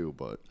any day too.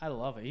 But I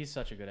love it. He's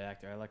such a good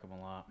actor. I like him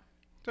a lot.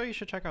 So you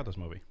should check out this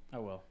movie. I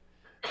will.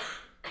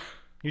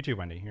 You too,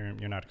 Wendy.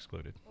 You're not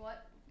excluded.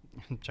 What?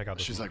 Check out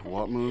this she's movie. like,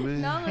 what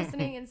movie? No, I'm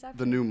listening. Inception.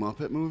 The new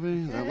Muppet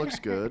movie? That looks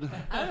good.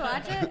 I would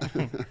watch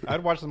it.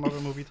 I'd watch the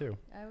Muppet movie too.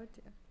 I would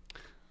too.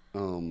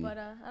 Um, But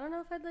I don't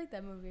know if I'd like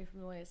that movie from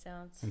the way it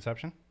sounds.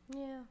 Inception?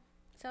 Yeah.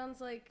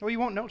 Sounds like Well, you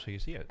won't know till you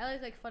see it. I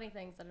like funny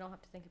things that I don't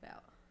have to think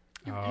about.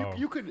 Oh.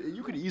 you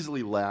could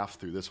easily laugh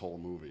through this whole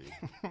movie.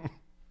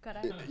 Could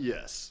I?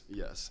 Yes.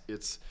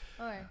 It's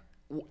Alright.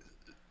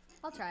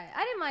 I'll try it.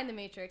 I didn't mind The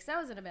Matrix. That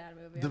wasn't a bad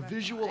movie. the I'm not gonna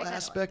visual lie. I kinda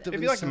aspect liked of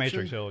If you like The Inception.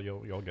 Matrix,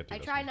 you'll get to it. I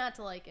this try one. not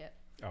to like it.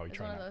 Oh, you It's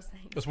try one not. of those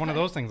things. It's one of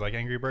those things like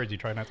Angry Birds. You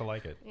try not to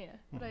like it. Yeah,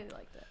 but I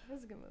liked it. It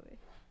was a good movie.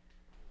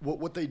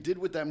 What they did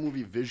with that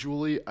movie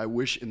visually, I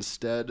wish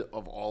instead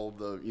of all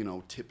the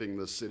tipping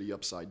the city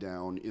upside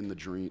down in the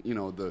dream,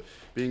 the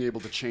being able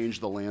to change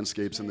the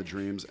landscapes in the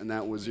dreams, and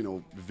that was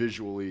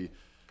visually,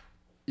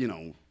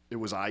 it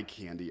was eye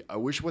candy. I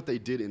wish what they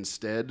did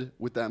instead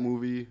with that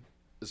movie,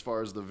 as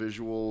far as the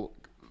visual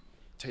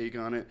take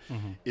on it,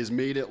 is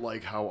made it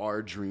like how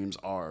our dreams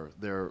are.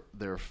 They're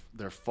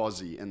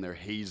fuzzy and they're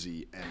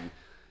hazy, and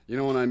you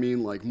know what I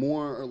mean? Like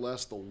more or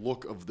less the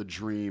look of the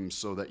dream,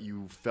 so that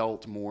you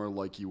felt more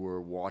like you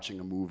were watching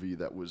a movie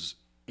that was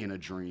in a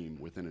dream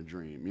within a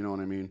dream. You know what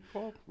I mean?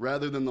 Cool.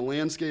 Rather than the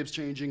landscapes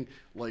changing,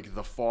 like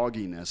the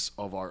fogginess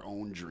of our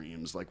own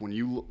dreams. Like when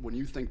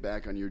you think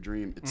back on your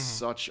dream, it's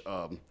such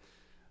a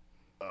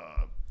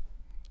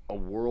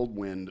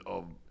whirlwind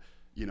of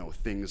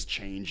things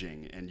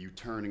changing and you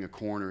turning a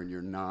corner and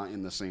you're not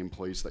in the same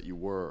place that you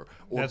were.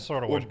 Or, That's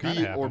sort of what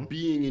kinda Or happened.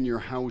 being in your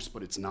house,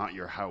 but it's not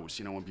your house.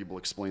 When people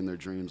explain their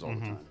dreams all the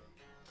time.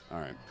 All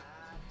right.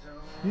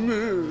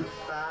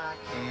 If I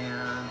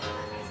can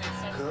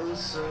go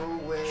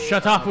somewhere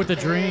Shut up with the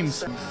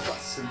dreams. and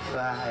fuss and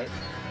fight.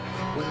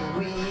 When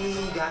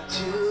we got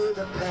to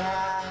the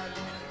pad,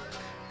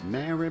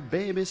 Mary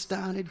baby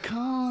started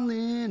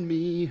calling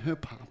me her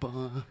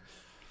papa.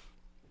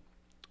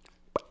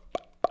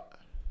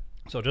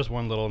 So just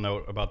one little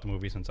note about the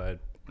movie, since I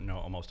know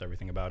almost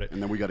everything about it. And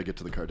then we got to get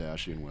to the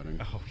Kardashian wedding.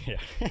 Oh yeah.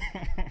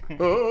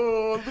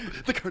 Oh,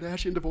 the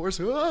Kardashian divorce.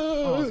 Oh,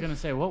 I Oh. was gonna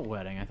say what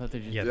wedding? I thought they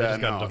just. Yeah, they Yeah,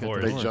 just got no,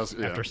 divorced they just-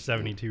 yeah. after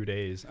 72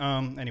 days.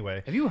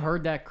 Anyway, Have you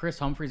heard that Chris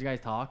Humphries guy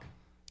talk?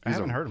 I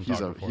haven't heard him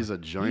talk before. He's a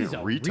giant He's a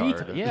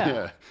retard.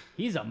 Yeah.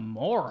 He's a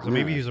moron. So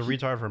maybe he's a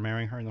retard for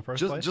marrying her in the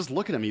first place. Just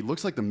look at him. He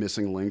looks like the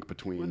missing link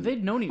between.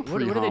 They'd known what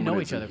did they know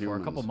pre-hominids each other and for? A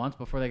couple humans. months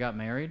before they got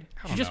married.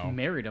 She don't just know.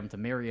 married him to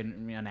marry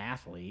an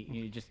athlete.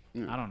 You just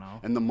I don't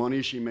know. And the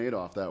money she made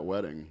off that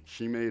wedding,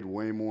 she made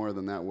way more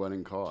than that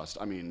wedding cost.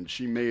 I mean,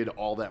 she made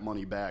all that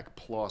money back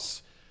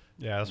plus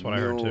Yeah, that's what I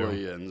heard too.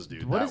 millions,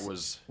 dude. What That is-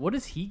 was. What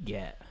does he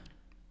get?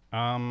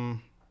 I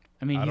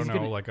I mean, I he's don't know,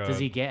 gonna, like does a-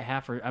 he get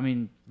half? Or I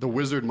mean, The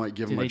wizard might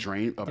give Did him they- a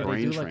did they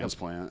brain do like a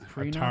transplant.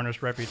 prenup?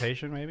 tarnished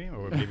reputation, maybe,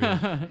 or maybe.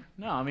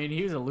 No, I mean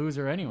he was a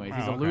loser anyways.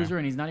 He's Oh, a okay. loser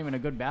and he's not even a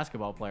good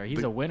basketball player.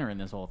 He's a winner in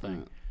this whole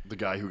thing. The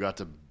guy who got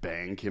to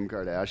bang Kim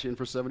Kardashian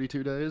for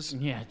 72 days.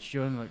 Yeah,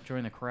 join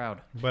the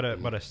crowd. But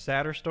a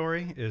sadder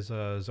story is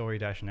Zooey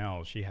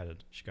Deschanel. She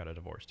got a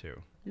divorce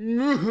too.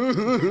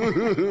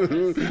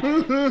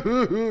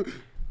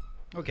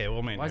 Okay,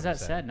 well, maybe Why is that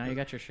sad? Now you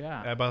got your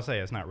shot. I about to say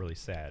it's not really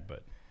sad,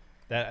 but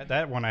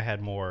that one I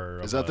had more.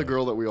 Is of that the a-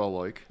 girl that we all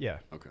like? Yeah,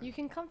 Okay. You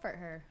can comfort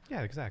her.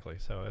 yeah, exactly.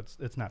 So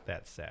it's not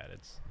that sad.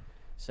 It's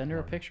Send her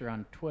a picture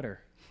on Twitter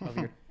of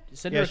your.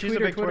 Send yeah, her a she's a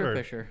Twitter, big Twitter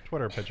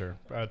picture.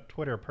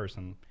 Twitter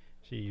person.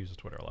 She uses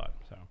Twitter a lot.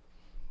 So,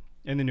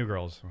 and the New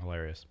Girl's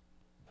hilarious.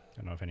 I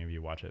don't know if any of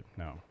you watch it.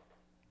 No.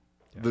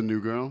 The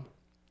New Girl.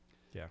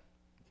 Yeah.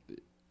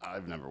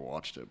 I've never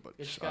watched it, but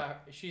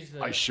she's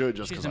I should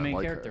just she's because the I main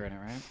like character her. in it,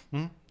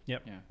 right?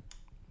 Yep.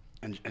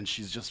 Yeah. And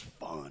she's just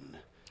fun.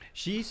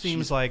 She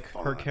seems She's like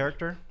fun. her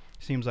character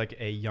seems like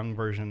a young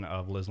version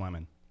of Liz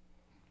Lemon.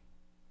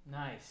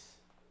 Nice.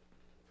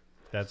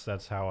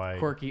 That's how I.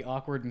 Quirky,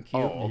 awkward, and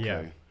cute. Oh, okay.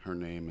 Yeah. Her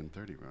name in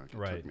 30 Rock. It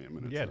Right. took me a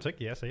minute. Yeah,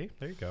 to... see,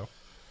 there you go.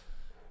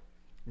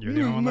 You're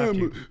the only one left.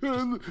 You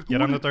just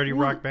get on the 30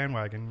 Rock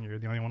bandwagon. You're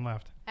the only one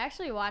left. I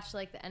actually watched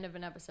like the end of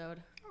an episode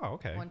Oh,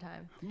 okay. one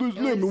time. Liz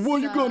It Lemon, was, why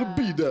you gotta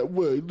be that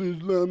way,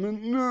 Liz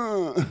Lemon?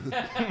 Nah.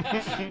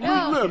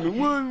 No, Liz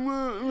Lemon,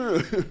 why?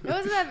 it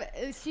wasn't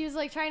that. She was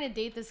like trying to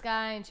date this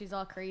guy, and she's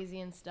all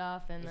crazy and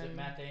stuff, and Was then it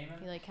Matt Damon?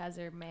 he like has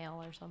her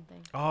mail or something.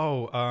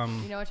 Oh,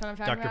 You know which one I'm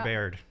talking Dr. about?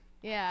 Baird.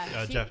 Yeah,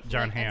 he, John he,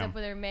 like, ends Hamm. up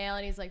with her mail,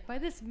 and he's like, "By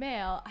this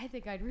mail, I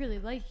think I'd really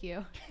like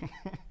you."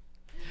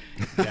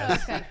 Yeah. That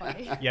was kind of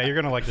funny. Yeah, you're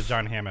gonna like the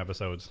John Hamm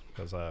episodes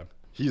because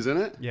He's in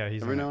it? yeah,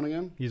 he's Every in now it. and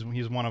again?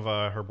 He's one of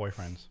her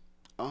boyfriends.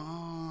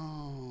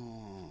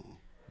 Oh.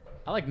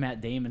 I like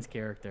Matt Damon's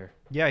character.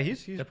 Yeah,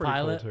 he's The pretty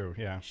pilot? cool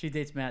too. Yeah. She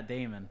dates Matt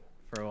Damon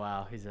for a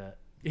while. He's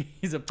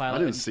a pilot. I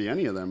didn't see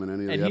any of them in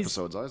any of and the he's-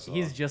 episodes I saw.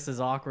 He's just as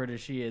awkward as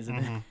she is. And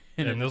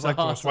And it's there's like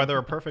that's why awesome. they're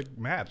a perfect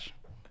match.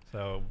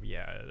 So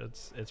yeah,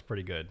 it's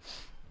pretty good.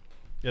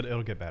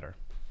 It'll get better.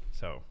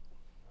 So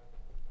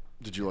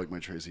Did you like my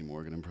Tracy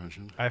Morgan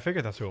impression? I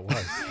figured that's who it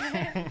was.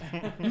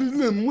 Liz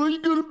Lemon, why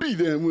you gonna be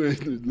that way,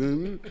 Liz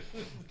Lemon?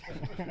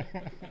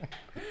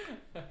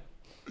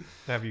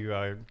 Have you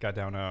got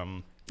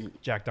down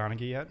Jack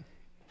Donaghy yet?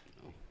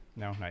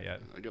 No, not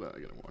yet. I gotta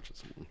watch it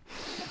some more.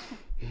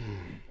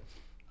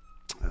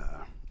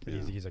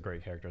 He's a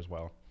great character as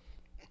well.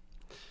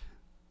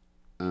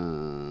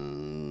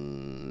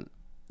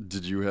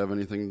 Did you have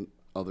anything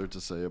other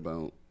to say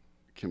about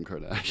Kim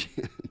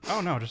Kardashian? Oh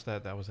no, just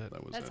that was it.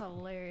 That was That's it.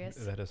 hilarious.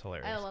 That is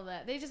hilarious. I love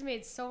that. They just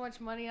made so much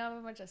money off of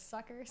a bunch of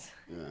suckers.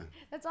 Yeah.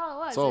 That's all it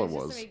was. That's all it it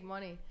was was. just to make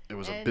money. It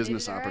was a And they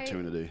business did it right.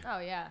 opportunity. Oh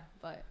yeah,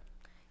 but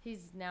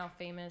he's now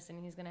famous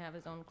and he's gonna have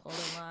his own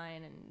clothing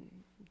line and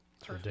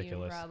perfume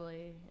ridiculous.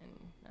 probably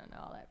and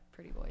all that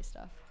pretty boy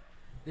stuff.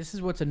 This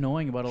is what's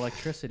annoying about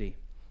electricity.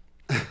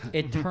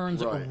 It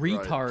turns Right,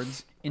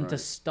 retards into right.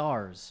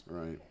 stars.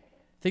 Right.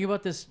 Think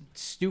about this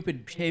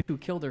stupid chick who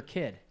killed her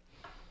kid.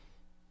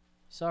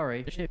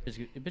 Sorry,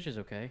 bitch is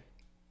okay.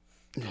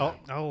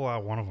 Oh,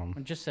 one of them.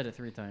 I just said it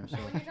 3 times. So.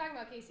 You're talking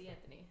about Casey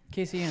Anthony.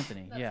 Casey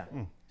Anthony, That's yeah.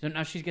 cool. So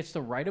now she gets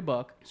to write a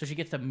book. So she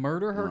gets to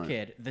murder her Right.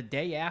 kid the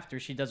day after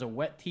she does a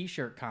wet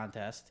T-shirt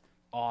contest.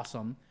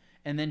 Awesome.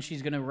 And then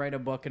she's gonna write a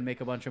book and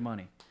make a bunch of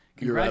money.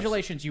 You're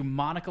Congratulations, you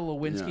Monica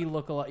Lewinsky Yeah.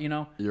 lookalike. You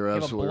know, You're you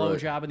have a absolutely blow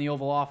right. job in the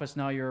Oval Office.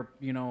 Now you're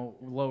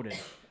loaded.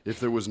 If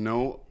there was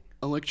no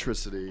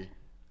electricity,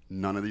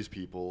 none of these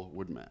people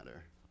would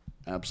matter.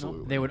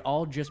 Absolutely. They would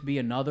all just be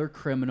another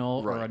criminal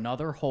or Right.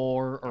 another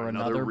whore or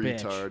another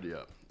bitch. retard.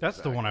 Yeah. That's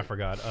the one I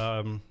forgot.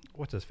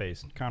 What's his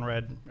face?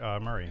 Conrad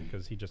Murray,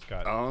 because he just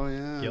got Oh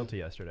yeah. guilty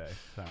yesterday.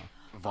 So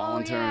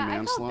Voluntary I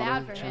manslaughter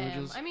felt bad for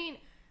charges. him. I mean,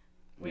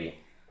 Wait,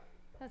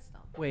 that's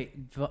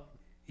dumb.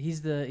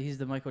 he's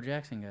the Michael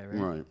Jackson guy,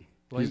 right? Right.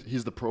 Well,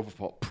 He's the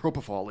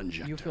propofol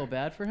injector. You feel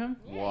bad for him?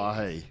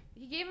 Why?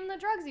 He gave him the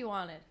drugs he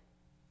wanted.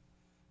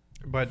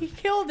 but He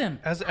killed him.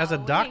 as Oh, a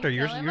we doctor, didn't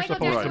you're kill him. you're Michael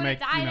supposed Jackson to make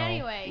would've died you know.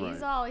 anyway.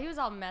 Right. He was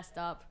all messed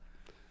up.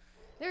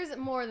 There's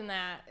more than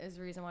that is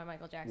the reason why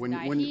Michael Jackson When-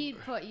 died. when- He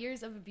put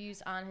years of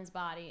abuse on his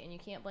body, and you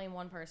can't blame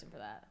one person for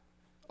that.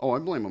 Oh, I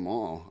blame them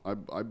all. I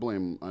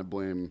blame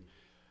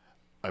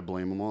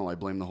them all. I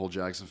blame the whole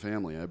Jackson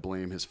family. I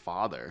blame his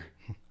father.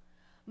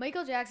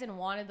 Michael Jackson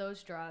wanted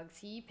those drugs.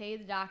 He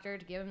paid the doctor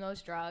to give him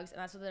those drugs, and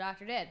that's what the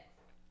doctor did.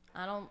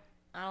 I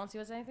don't see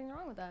what's anything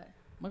wrong with that.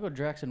 Michael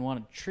Jackson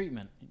wanted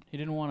treatment. He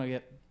didn't want to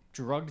get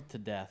drugged to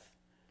death.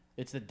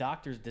 It's the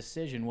doctor's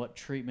decision what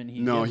treatment he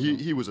No, gives him.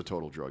 he was a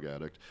total drug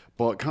addict.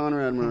 But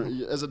Conrad,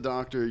 as a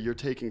doctor, you're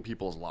taking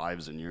people's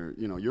lives and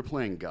you're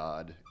playing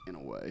God in a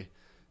way.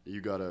 You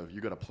gotta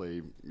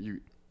play you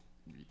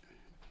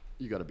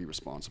gotta be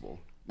responsible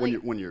when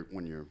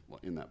you're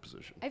in that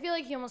position. I feel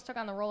like he almost took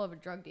on the role of a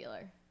drug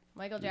dealer.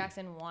 Michael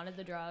Jackson wanted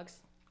the drugs,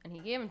 and he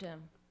gave them to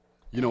him.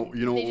 You know.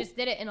 They just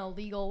did it in a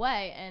legal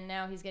way, and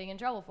now he's getting in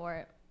trouble for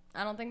it.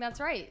 I don't think that's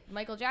right.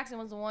 Michael Jackson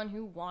was the one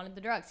who wanted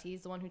the drugs.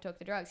 He's the one who took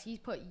the drugs. He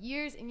put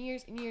years and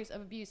years and years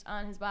of abuse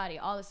on his body.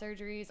 All the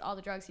surgeries, all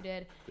the drugs he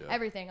did,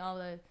 everything, I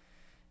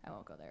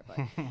won't go there,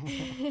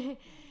 but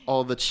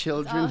all the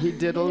children he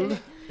diddled.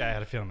 I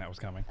had a feeling that was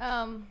coming.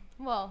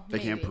 well, They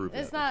can't maybe. prove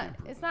it's that. They not can't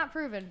prove it's it. not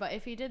proven, but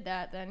if he did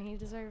that, then he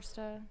deserves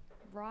to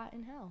rot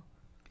in hell.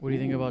 What do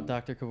you think about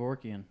Dr.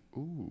 Kevorkian?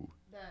 Ooh.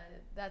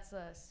 That's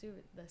the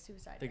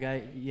suicide. The guy,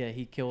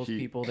 he kills He-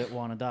 people that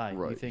want to die.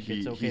 Right. You think he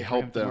it's okay he for him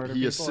helped to them. murder He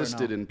people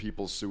assisted or no? in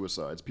people's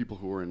suicides. People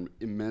who are in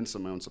immense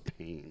amounts of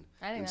pain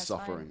I think and that's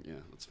suffering. fine. Yeah,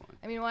 that's fine.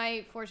 I mean,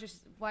 why force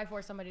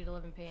somebody to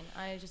live in pain?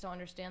 I just don't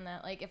understand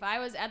that. Like, if I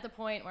was at the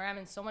point where I'm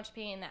in so much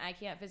pain that I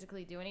can't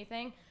physically do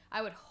anything,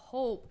 I would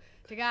hope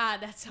to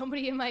God that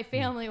somebody in my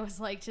family was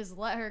like, just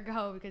let her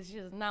go because she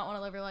does not want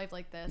to live her life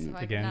like this. If I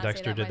could Again, not say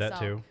Dexter did that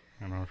myself. too.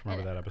 I don't know if you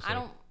remember that episode. I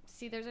don't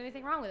see there's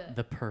anything wrong with it.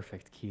 The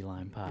perfect key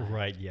lime pie.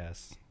 Right,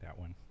 yes, that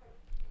one.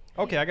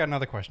 Okay, I got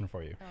another question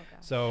for you. Oh,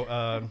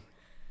 God.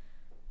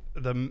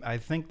 So, I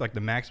think like the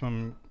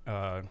maximum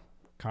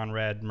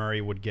Conrad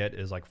Murray would get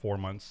is like 4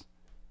 months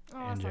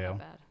in jail. Not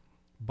that bad.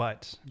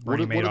 But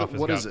Bernie Madoff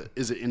what is it?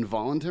 Is it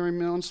involuntary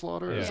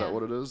manslaughter? Yeah. Is that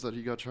what it is that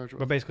he got charged with?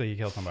 But basically, he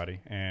killed somebody,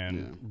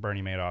 and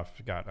Bernie Madoff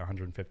got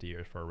 150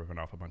 years for ripping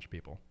off a bunch of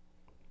people.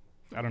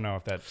 I don't know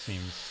if that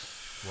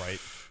seems right.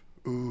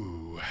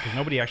 Ooh. Because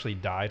nobody actually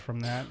died from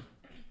that,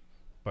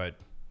 but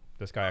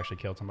this guy actually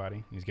killed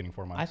somebody. He's getting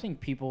 4 months. I think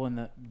people in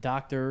the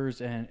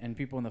doctors and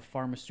people in the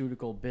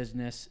pharmaceutical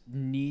business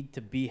need to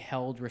be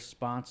held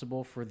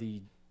responsible for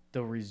the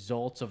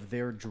results of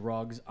their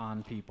drugs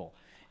on people.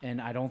 And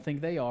I don't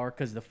think they are,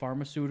 because the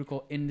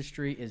pharmaceutical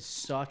industry is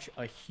such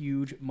a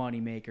huge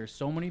moneymaker.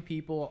 So many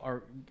people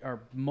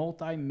are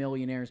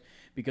multimillionaires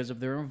because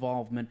of their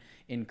involvement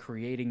in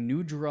creating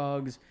new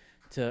drugs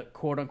to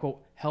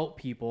quote-unquote help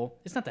people.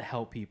 It's not to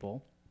help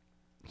people.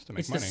 It's to make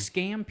It's money. to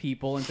scam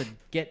people and to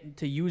get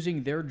to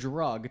using their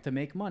drug to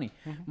make money.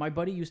 My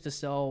buddy used to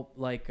sell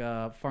like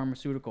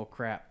pharmaceutical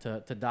crap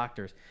to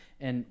doctors,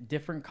 and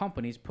different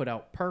companies put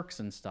out perks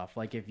and stuff.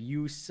 Like if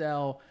you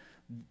sell,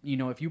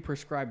 if you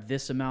prescribe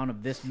this amount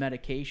of this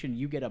medication,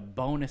 you get a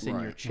bonus in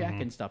your check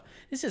and stuff.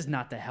 This is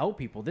not to help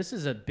people. This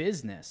is a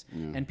business,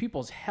 and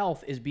people's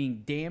health is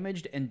being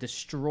damaged and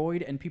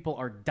destroyed, and people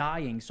are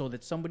dying so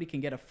that somebody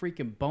can get a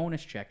freaking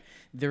bonus check.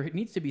 There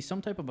needs to be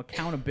some type of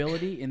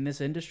accountability in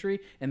this industry,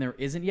 and there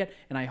isn't yet.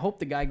 And I hope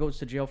the guy goes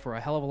to jail for a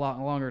hell of a lot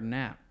longer than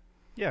that.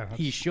 Yeah.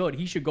 He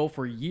should go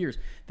for years.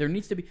 There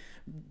needs to be.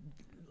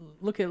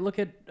 Look at.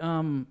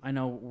 I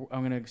know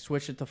I'm gonna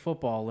switch it to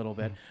football a little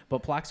bit,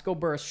 but Plaxico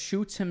Burress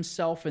shoots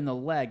himself in the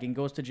leg and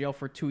goes to jail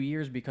for 2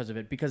 years because of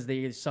it. Because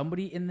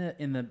somebody in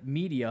the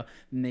media,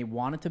 and they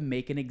wanted to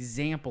make an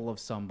example of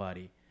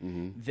somebody,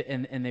 and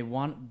they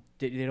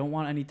don't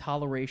want any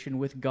toleration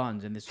with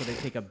guns, and so they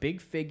take a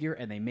big figure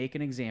and they make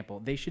an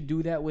example. They should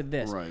do that with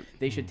this. Right.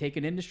 They should take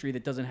an industry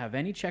that doesn't have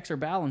any checks or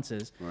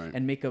balances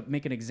and make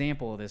an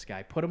example of this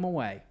guy. Put him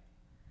away.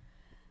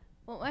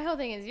 Well, my whole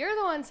thing is you're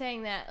the one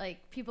saying that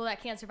like people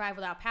that can't survive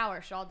without power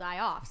should all die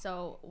off.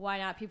 So why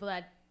not people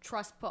that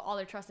put all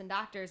their trust in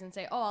doctors and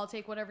say, oh, I'll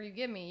take whatever you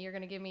give me. You're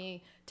going to give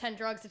me 10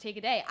 drugs to take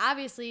a day.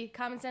 Obviously,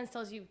 common sense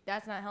tells you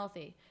that's not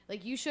healthy.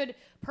 Like you should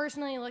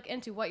personally look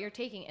into what you're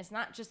taking. It's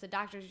not just the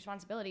doctor's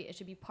responsibility. It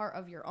should be part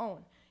of your own.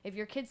 If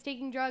your kid's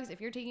taking drugs,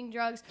 if you're taking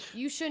drugs,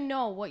 you should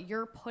know what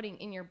you're putting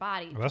in your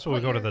body. Well, that's what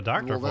we go to the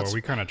doctor for.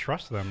 We kind of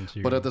trust them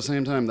to. But at the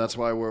same time, that's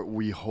why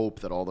we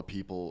hope that all the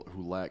people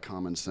who lack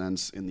common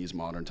sense in these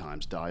modern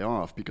times die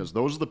off, because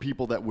those are the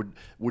people that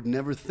would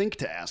never think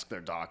to ask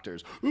their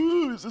doctors,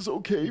 "Ooh, is this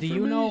okay for me?" Do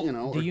you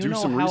know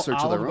some how research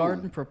of Olive their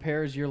Garden own.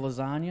 prepares your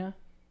lasagna?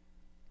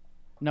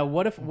 Now,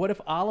 what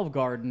if Olive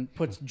Garden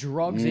puts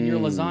drugs in your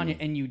lasagna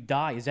and you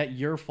die? Is that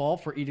your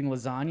fault for eating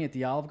lasagna at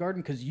the Olive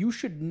Garden? Because you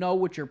should know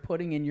what you're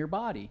putting in your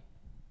body.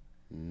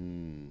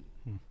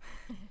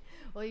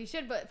 Well, you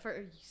should, but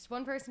for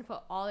one person to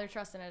put all their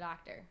trust in a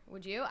doctor,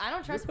 would you? I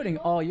don't trust You're putting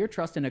people. all your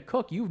trust in a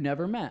cook you've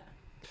never met.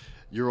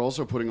 You're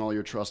also putting all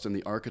your trust in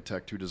the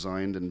architect who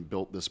designed and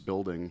built this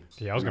building.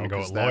 Yeah, I was going to go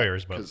with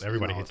lawyers, but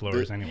everybody hates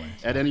lawyers anyway.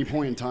 So. At any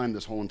point in time,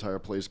 this whole entire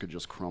place could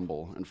just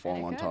crumble and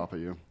fall on top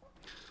of you.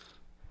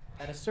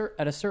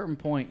 At a certain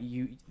point,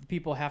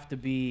 people have to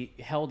be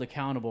held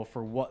accountable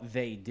for what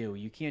they do.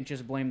 You can't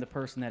just blame the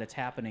person that it's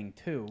happening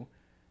to.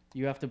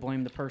 You have to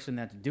blame the person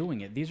that's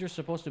doing it. These are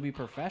supposed to be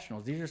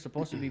professionals. These are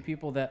supposed to be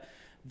people that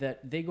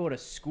they go to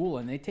school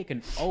and they take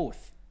an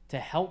oath to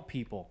help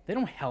people. They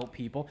don't help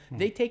people.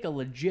 They take a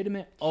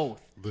legitimate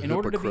oath. In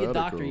order to be a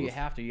doctor, you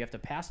have to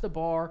pass the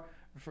bar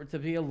to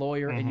be a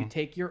lawyer, and you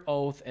take your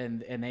oath,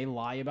 and they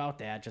lie about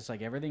that just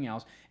like everything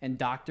else. And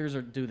doctors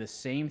do the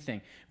same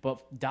thing.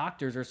 But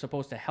doctors are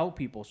supposed to help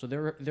people, so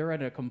they're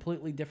at a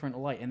completely different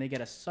light, and they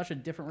get such a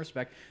different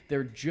respect.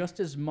 They're just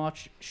as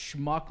much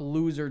schmuck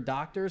loser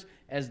doctors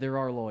as there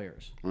are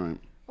lawyers. Right.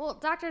 Well,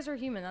 doctors are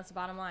human. That's the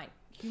bottom line.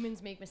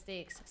 Humans make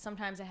mistakes.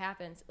 Sometimes it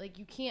happens. Like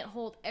you can't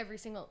hold every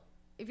single.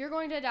 If you're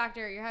going to a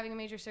doctor, you're having a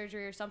major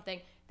surgery or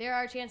something, there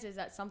are chances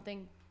that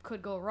something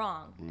could go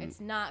wrong. It's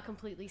not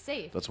completely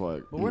safe. That's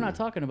why. But we're not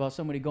talking about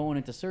somebody going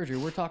into surgery.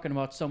 We're talking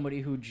about somebody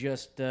who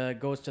just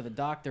goes to the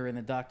doctor, and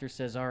the doctor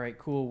says, all right,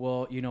 cool,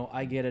 well,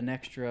 I get an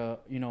extra,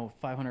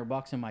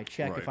 $500 in my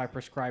check if I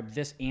prescribe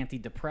this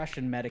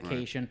antidepressant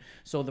medication.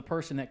 So the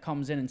person that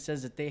comes in and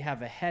says that they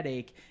have a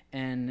headache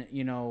and,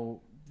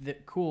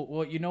 cool,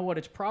 well, you know what,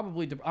 it's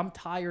probably, I'm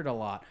tired a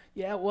lot.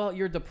 Yeah, well,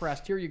 you're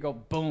depressed. Here you go.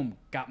 Boom,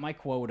 got my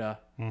quota.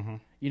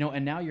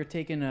 And now you're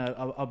taking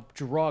a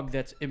drug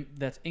that's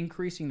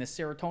increasing the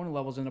serotonin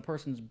levels in a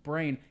person's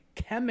brain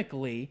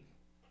chemically,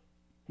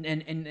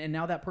 And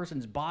now that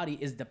person's body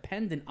is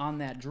dependent on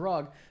that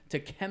drug to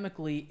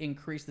chemically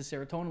increase the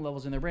serotonin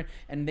levels in their brain,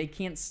 and they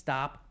can't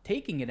stop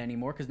taking it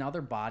anymore because now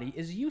their body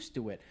is used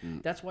to it.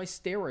 That's why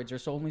steroids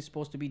are only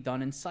supposed to be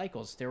done in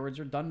cycles. Steroids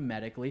are done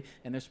medically,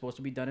 and they're supposed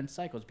to be done in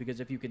cycles, because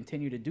if you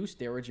continue to do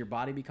steroids, your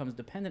body becomes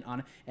dependent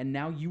on it, and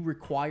now you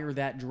require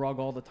that drug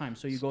all the time.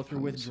 So you go through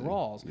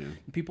withdrawals.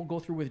 People go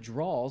through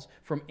withdrawals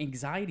from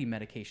anxiety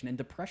medication and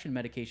depression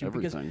medication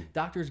because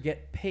doctors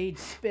get paid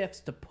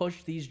spiffs to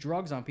push these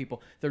drugs on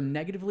people. They're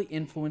negatively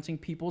influencing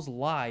people's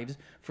lives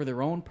for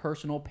their own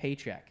personal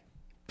paycheck.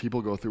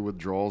 People go through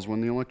withdrawals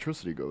when the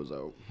electricity goes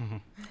out.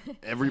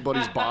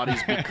 Everybody's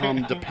bodies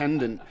become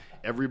dependent.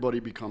 Everybody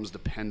becomes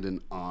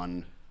dependent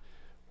on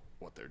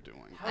what they're doing.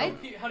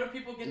 How do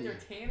people get their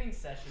tanning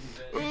sessions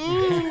in?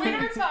 It's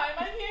wintertime.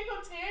 I can't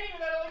go tanning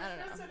without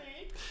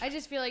electricity. I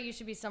just feel like you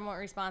should be somewhat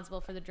responsible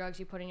for the drugs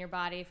you put in your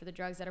body, for the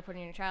drugs that are put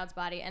in your child's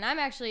body. And I'm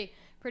actually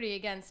pretty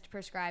against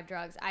prescribed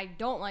drugs. I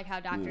don't like how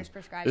doctors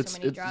prescribe so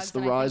many drugs. It's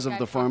the rise of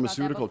the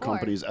pharmaceutical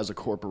companies as a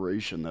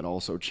corporation that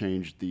also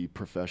changed the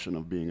profession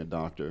of being a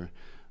doctor.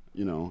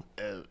 You know,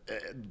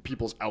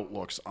 people's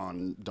outlooks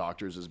on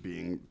doctors as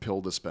being pill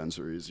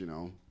dispensaries, you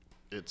know.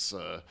 It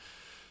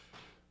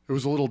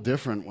was a little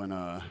different when,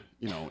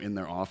 you know, in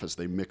their office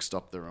they mixed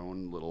up their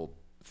own little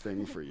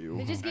thing for you.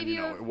 They just gave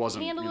you a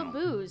handle of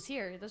booze.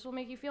 Here, this will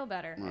make you feel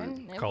better. Right.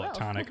 And Call it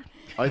tonic.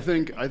 I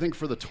think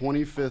for the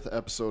 25th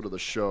episode of the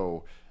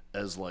show,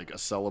 as like a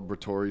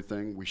celebratory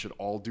thing, we should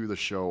all do the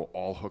show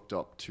all hooked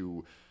up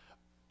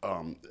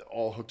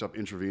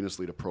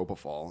intravenously to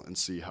propofol and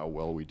see how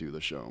well we do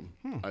the show.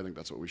 I think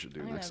that's what we should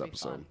do next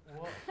episode.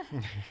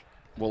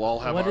 We'll all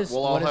have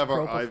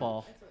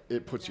propofol?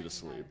 It puts you to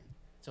sleep.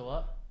 So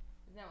what?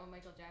 Isn't that what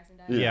Michael Jackson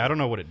died? Yeah, I don't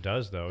know what it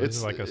does though.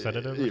 Is it like a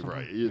sedative? Or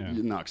right. something?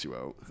 It knocks you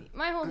out.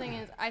 My whole thing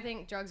is, I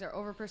think drugs are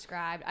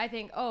overprescribed. I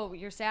think, oh,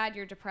 you're sad,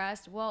 you're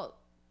depressed. Well,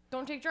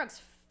 don't take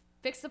drugs.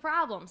 Fix the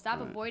problem. Stop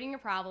avoiding your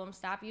problem.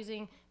 Stop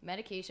using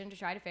medication to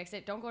try to fix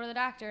it. Don't go to the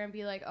doctor and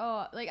be like,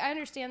 oh, like I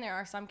understand there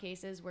are some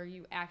cases where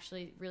you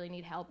actually really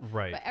need help.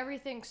 Right. But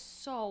everything's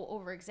so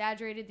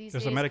over-exaggerated these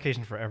There's days. a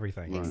medication for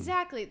everything. Right.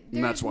 Exactly.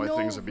 And that's why no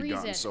things have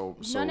begun reason, so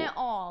none at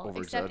all,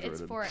 except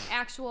it's over-exaggerated. for an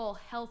actual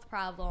health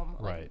problem.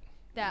 Like, Right.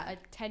 That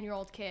a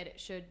 10-year-old kid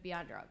should be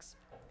on drugs.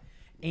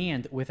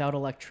 And without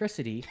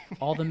electricity,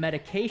 all the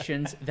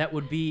medications that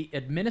would be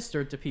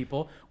administered to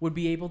people would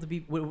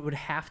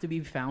have to be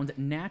found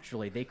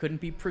naturally. They couldn't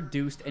be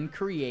produced and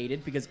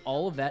created because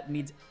all of that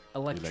needs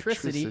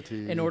electricity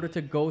in order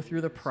to go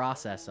through the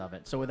process of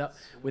it. So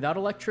without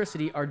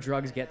electricity, our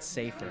drugs get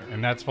safer.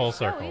 And that's full Oh,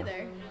 circle.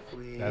 either.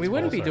 That's We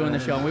wouldn't full be doing the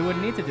circle. show, and we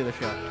wouldn't need to do the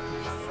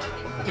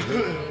show.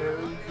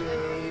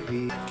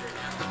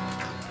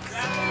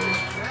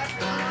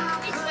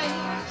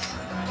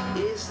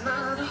 It's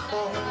not a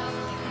fault.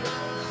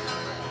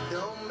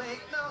 Don't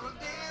make no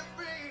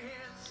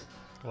difference.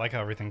 I like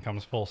how everything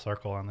comes full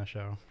circle on the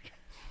show.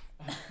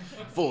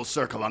 Full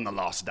circle on the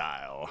lost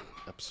dial.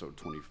 Episode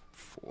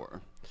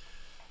 24.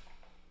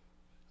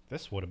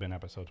 This would have been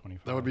episode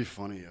 24. That would be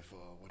funny if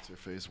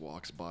what's-her-face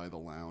walks by the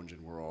lounge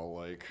and we're all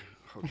like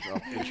hooked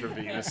up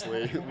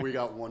intravenously. We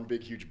got one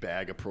big huge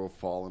bag of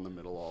Propofol in the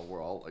middle.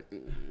 We're all like,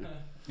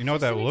 You know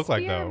what that would look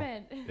like though?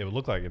 experiment. It would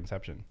look like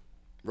Inception.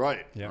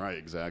 right, Yeah. right,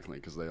 exactly,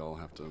 because they all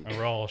have to. And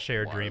we're all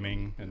shared Wild.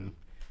 dreaming and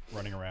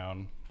running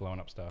around, blowing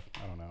up stuff.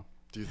 I don't know.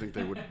 Do you think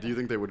they would? Do you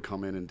think they would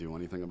come in and do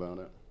anything about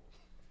it?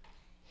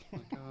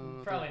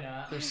 Probably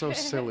not. They're so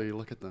silly.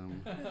 Look at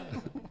them.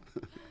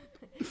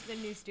 The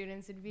new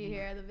students would be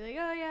here. They'll be like,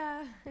 oh,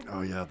 yeah.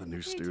 Oh yeah, the new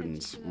attention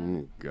students. to them.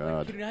 Oh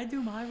God. Can I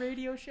do my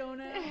radio show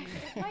now?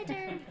 My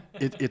turn.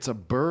 It's a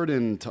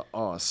burden to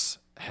us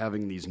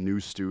having these new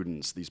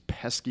students, these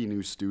pesky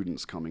new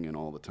students coming in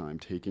all the time,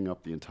 taking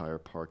up the entire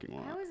parking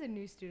lot. I was a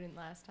new student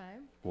last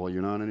time. Well,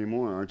 you're not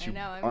anymore, aren't you?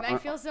 I know. I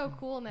feel so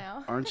cool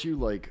now. Aren't you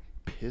like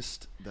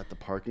pissed that the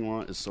parking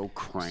lot is so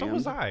crammed? So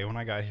was I when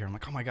I got here. I'm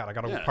like, oh my god, I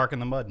gotta Yeah. park in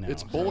the mud now.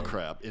 It's bull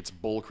crap. It's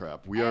bull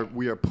crap. We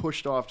are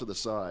pushed off to the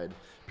side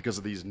because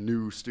of these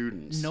new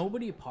students.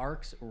 Nobody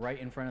parks right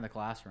in front of the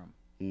classroom.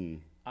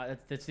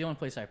 That's the only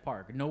place I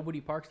park. Nobody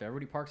parks there.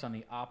 Everybody parks on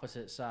the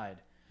opposite side,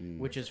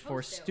 which is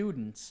for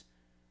students.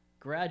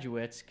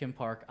 Graduates can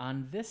park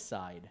on this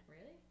side.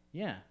 Really?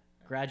 Yeah.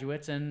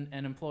 Graduates and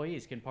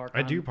employees can park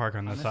I do park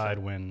on the this side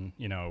when,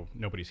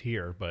 nobody's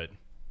here, but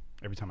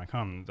every time I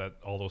come, that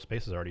all those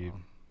spaces are already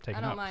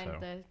taken I up. don't mind so.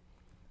 the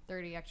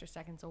 30 extra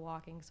seconds of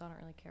walking, so I don't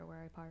really care where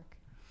I park.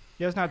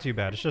 Yeah, it's not too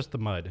bad. It's just the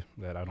mud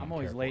that I don't I'm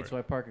always care late, for so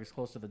I park as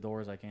close to the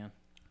door as I can.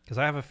 Because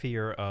I have a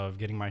fear of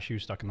getting my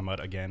shoes stuck in the mud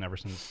again ever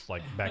since,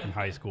 like, back in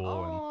high school.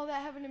 Oh,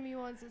 that happened to me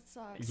once. It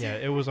sucks. And yeah,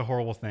 it was a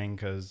horrible thing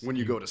because When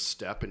you go to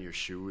step and your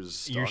shoe is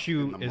stuck your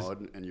shoe in the is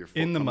mud and your foot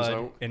in the comes mud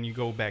out. and you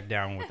go back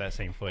down with that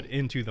same foot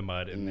into the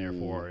mud, and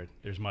therefore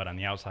there's mud on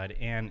the outside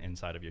and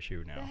inside of your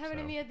shoe now. That happened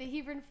to so. me at the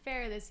Hebron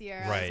Fair this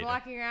year. I Right. was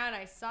walking around,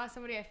 I saw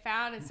somebody I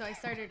found, and so I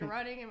started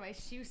running, and my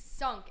shoe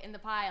sunk in the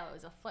pile. It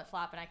was a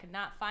flip-flop, and I could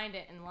not find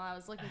it. And while I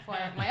was looking for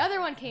it, my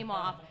other one came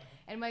off,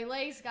 and my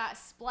legs got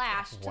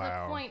splashed to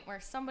Wow. the point where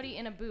somebody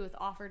in a booth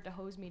offered to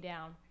hose me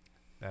down.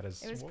 That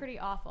is. It was pretty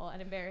awful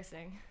and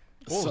embarrassing.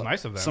 Well, it was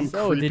nice of them. Some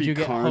So, creepy did you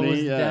get carny,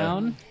 hosed yeah.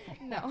 down?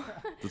 No.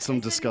 Did some I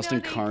said, disgusting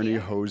 "No, thank carny you."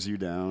 hose you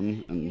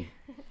down? And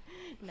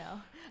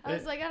No. I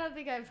was like, I don't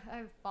think I've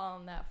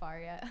fallen that far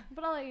yet,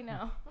 but I'll let you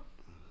know.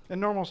 In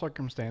normal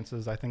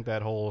circumstances, I think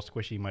that whole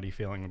squishy, muddy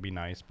feeling would be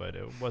nice, but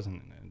it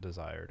wasn't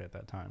desired at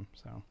that time.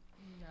 So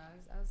No,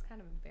 I was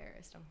kind of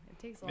embarrassed. It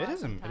takes a lot.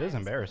 it is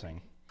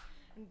embarrassing.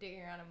 I'm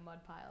digging around a mud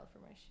pile for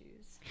my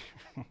shoes.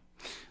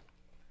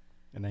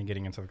 And then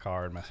getting into the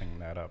car and messing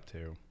that up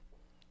too.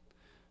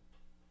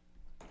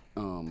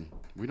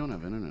 we don't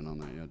have internet on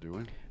that yet, do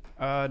we?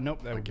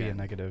 Nope, that would be a Again.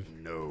 negative.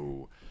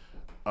 No.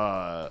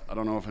 I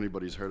don't know if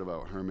anybody's heard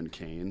about Herman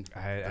Cain. I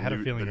had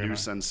a feeling the you're new not.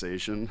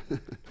 sensation.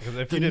 Because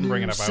if you didn't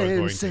bring it up, I was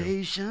going to.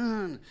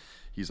 Sensation.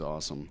 He's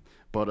awesome.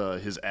 But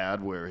his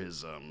ad where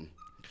his I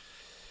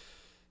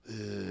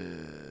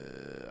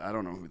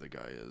don't know who the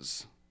guy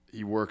is.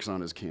 He works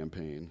on his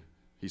campaign.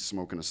 He's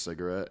smoking a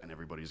cigarette, and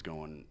everybody's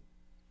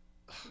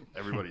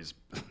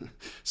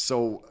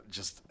so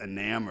just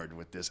enamored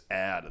with this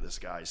ad of this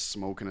guy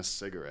smoking a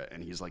cigarette,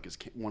 and he's like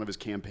one of his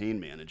campaign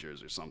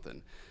managers or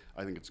something.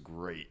 I think it's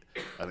great.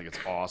 I think it's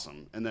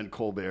awesome. And then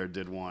Colbert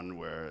did one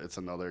where it's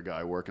another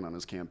guy working on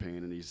his campaign,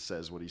 and he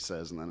says what he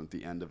says, and then at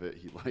the end of it,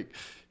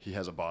 he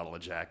has a bottle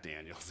of Jack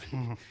Daniels,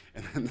 and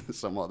then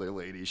some other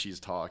lady, she's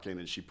talking,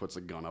 and she puts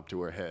a gun up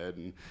to her head,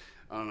 and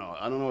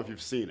I don't know if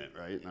you've seen it,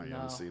 right? No, you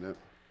haven't seen it.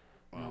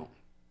 Well.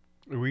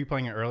 Were you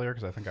playing it earlier?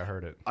 Because I think I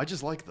heard it. I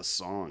just like the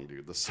song,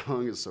 dude. The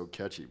song is so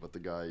catchy, but the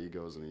guy, he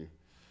goes and he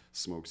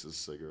smokes his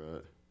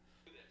cigarette.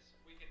 We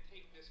can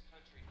take this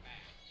country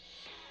back.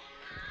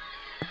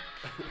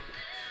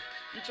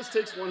 He just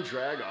takes one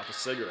drag off a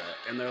cigarette,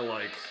 and they're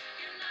like,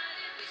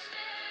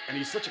 and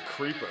he's such a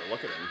creeper.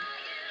 Look at him.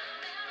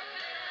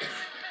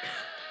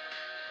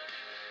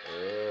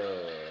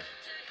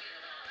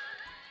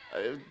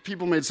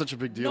 People made such a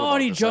big deal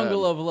Naughty about this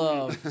jungle ad. of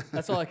love.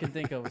 That's all I can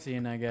think of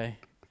seeing that guy.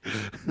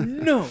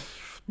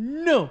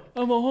 No,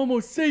 I'm a Homo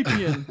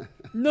sapien.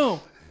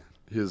 No.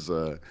 His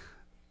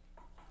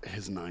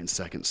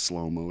 9-second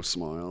slow-mo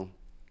smile,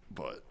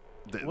 but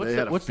they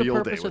had a What's the field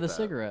day purpose of with the that.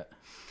 cigarette?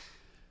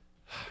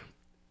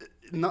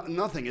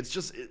 Nothing. It's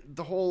just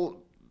the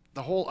whole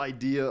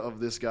idea of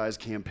this guy's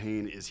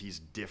campaign is he's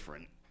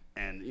different,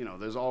 and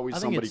there's always I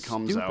think somebody it's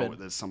comes stupid. out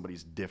that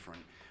somebody's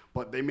different.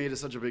 But they made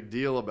such a big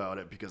deal about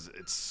it because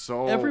it's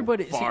so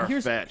Everybody- see,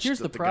 far-fetched here's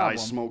that the the guy problem.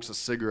 smokes a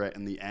cigarette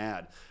in the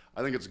ad.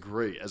 I think it's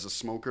great. As a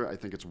smoker, I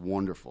think it's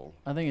wonderful.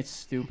 I think it's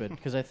stupid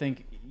because I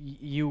think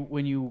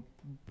when you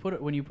put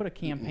a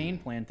campaign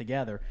plan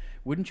together,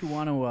 wouldn't you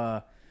want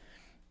to,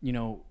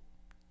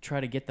 try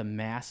to get the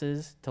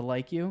masses to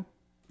like you?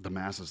 The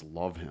masses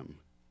love him.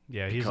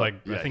 Yeah, he's Because-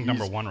 I think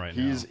number one right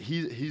now.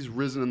 He's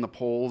risen in the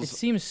polls. It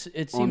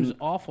seems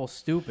awful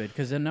stupid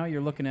because then now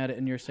you're looking at it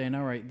and you're saying,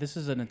 all right, this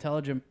is an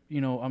intelligent.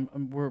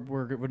 We're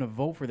going to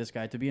vote for this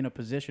guy to be in a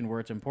position where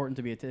it's important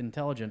to be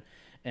intelligent,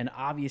 and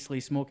obviously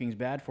smoking's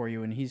bad for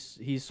you, and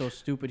he's so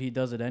stupid he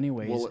does it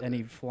anyways, and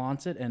he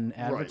flaunts it and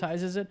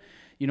advertises it.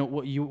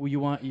 What you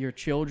want your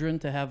children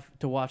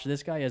to watch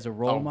this guy as a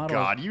role Oh model?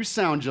 God, you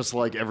sound just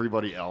like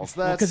everybody else.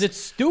 That's Because it's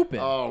stupid.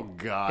 Oh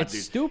God, It's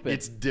dude. stupid.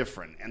 It's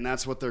different, and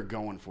that's what they're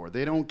going for.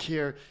 They don't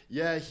care.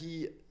 Yeah,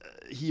 he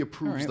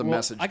approves All right, the well,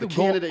 message. I The could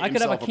candidate I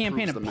could have a himself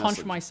campaign approves and the punch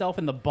message. myself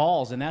in the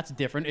balls, and that's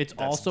different. It's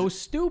also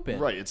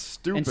stupid. Right, it's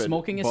stupid. And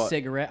smoking a but-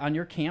 cigarette on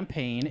your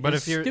campaign But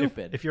is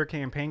stupid. if your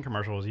campaign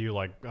commercial is you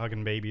like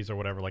hugging babies or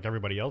whatever, like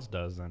everybody else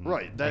does, then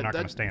Right, you're not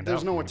going to stand out.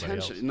 there's no from everybody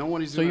attention. else.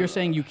 Nobody's. So you're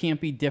saying you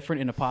can't be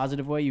different in a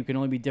positive way? You can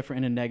only be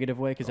different in a negative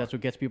way because that's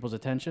what gets people's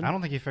attention? I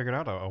don't think he figured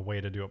out a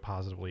way to do it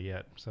positively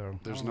yet. So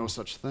there's no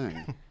such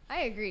thing.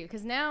 I agree,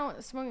 because now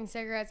smoking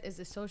cigarettes is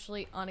a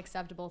socially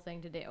unacceptable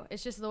thing to do.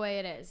 It's just the way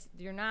it is.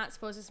 You're not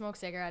supposed to smoke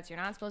cigarettes. You're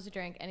not supposed to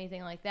drink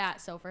anything like that.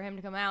 So for him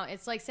to come out,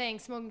 it's like saying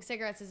smoking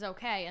cigarettes is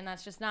okay, and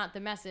that's just not the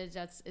message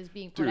that is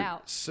being put Dude,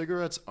 out.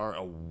 cigarettes are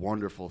a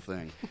wonderful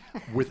thing.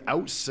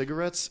 Without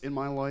cigarettes in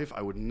my life,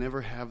 I would never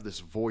have this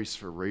voice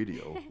for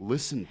radio.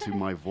 Listen to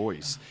my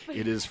voice.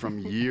 It is from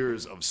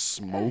years of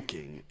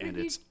smoking, and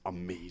it's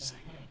amazing.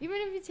 Even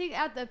if you take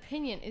out the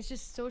opinion, it's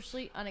just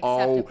socially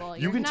unacceptable. Oh,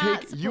 You're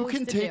not you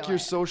can supposed to take do your it.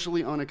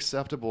 socially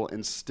unacceptable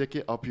and stick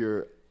it up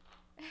your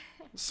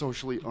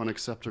socially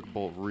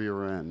unacceptable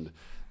rear end.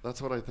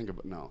 That's what I think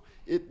about. No,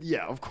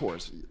 yeah, of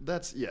course.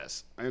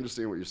 Yes, I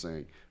understand what you're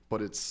saying, but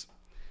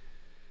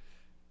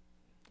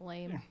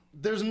Lame.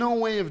 there's no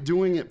way of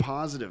doing it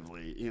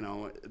positively.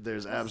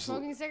 There's Smoking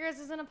absolutely. cigarettes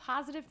isn't a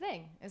positive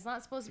thing. It's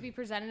not supposed to be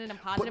presented in a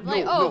positive no,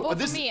 light. no, Vote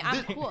this- for me. I'm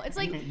this- cool. It's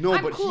like, No,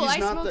 I'm but cool. he's I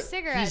not smoke the,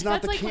 cigarettes. He's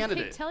not That's the like when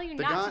candidate. they tell you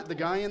the not guy, to. the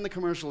guy in the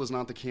commercial is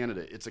not the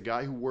candidate. It's a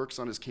guy who works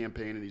on his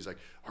campaign, and he's like,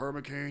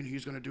 Herman Cain,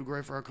 he's going to do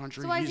great for our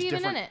country. So why is he's he even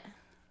different. in it?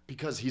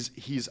 Because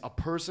he's a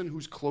person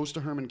who's close to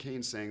Herman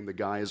Cain saying the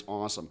guy is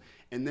awesome.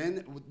 And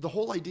then the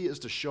whole idea is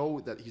to show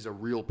that he's a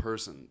real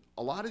person.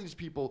 A lot of these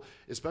people,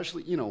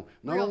 especially, not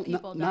Real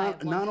people die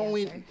of lung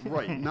only cancer.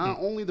 right, not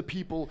only the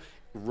people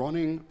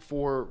running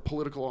for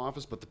political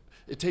office, but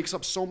it takes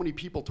up so many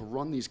people to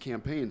run these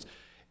campaigns.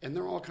 And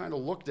they're all kind of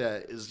looked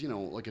at as,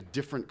 like a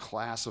different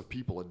class of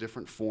people, a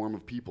different form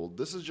of people.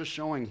 This is just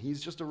showing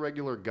he's just a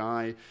regular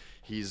guy.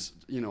 He's,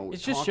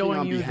 it's just talking showing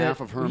on you behalf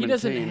that of Herman he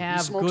doesn't Cain.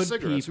 have smokes good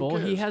cigarettes. Who people.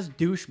 He cares? has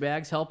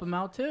douchebags help him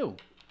out too.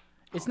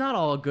 It's not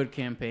all a good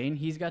campaign.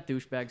 He's got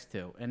douchebags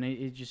too, and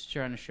he's just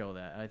trying to show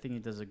that. I think he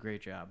does a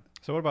great job.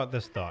 So what about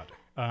this thought?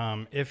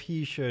 If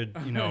he should,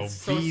 It's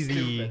so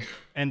stupid.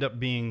 end up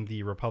being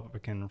the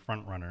Republican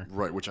front runner.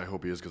 Right, which I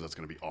hope he is, because that's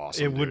going to be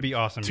awesome. It would dude. be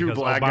awesome. Two because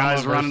black Obama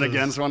guys running versus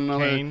against one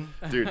another. Cain.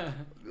 Dude,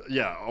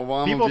 yeah,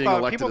 Obama People being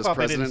elected as thought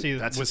president, they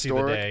didn't that's see the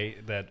historic. day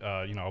that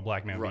a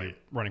black man would be Right.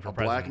 running for A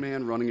president. black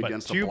man running But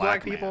against a two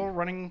black people man.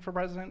 running for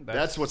president.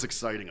 That's what's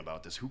exciting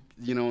about this.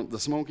 The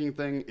smoking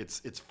thing,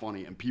 it's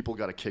funny, and people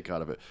got a kick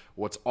out of it.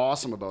 What's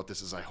awesome about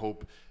this is I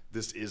hope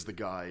this is the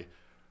guy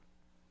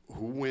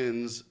who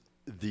wins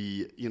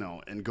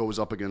and goes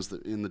up against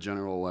in the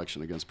general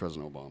election against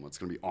President Obama. It's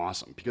going to be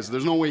awesome, because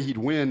there's no way he'd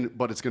win,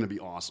 but it's going to be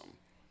awesome.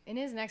 In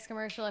his next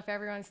commercial, if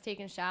everyone's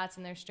taking shots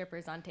and there's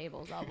strippers on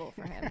tables, I'll vote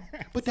for him.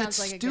 But Sounds that's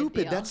like a good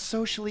stupid. deal. That's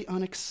socially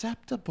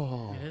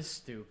unacceptable. It is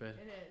stupid.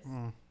 It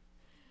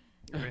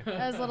is.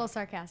 That was a little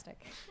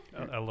sarcastic.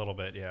 a little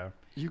bit, yeah.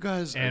 You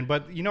guys,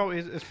 But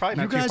it's probably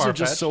you not too guys far are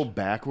just fetched. so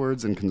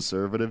backwards and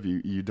conservative.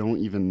 You don't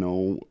even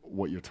know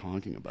what you're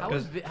talking about.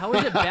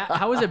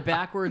 How is it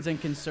backwards and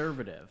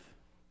conservative?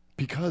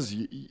 Because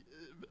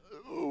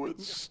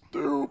it's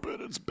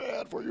stupid. It's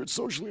bad for you. It's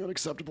socially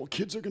unacceptable.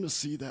 Kids are going to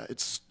see that.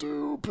 It's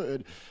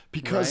stupid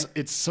because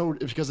Right.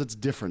 because it's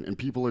different, and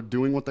people are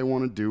doing what they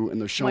want to do, and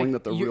they're showing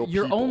that they're real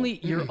people.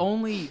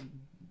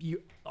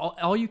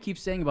 All you keep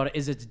saying about it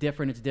is it's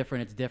different, it's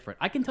different, it's different.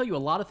 I can tell you a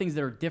lot of things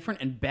that are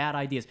different and bad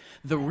ideas.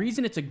 The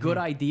reason it's a good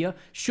idea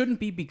shouldn't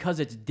be because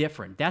it's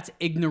different. That's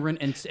ignorant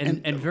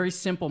and very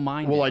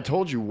simple-minded. Well, I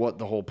told you what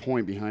the whole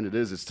point behind it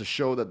is. It's to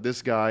show that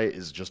this guy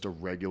is just a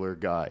regular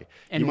guy.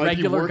 And He might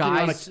be regular working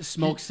on guys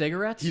smoke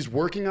cigarettes? He's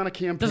working on a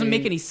campaign. Doesn't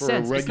make any for a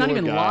sense. It's not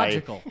regular even guy.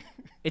 logical.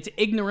 It's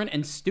ignorant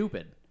and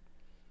stupid.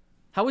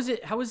 How is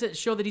it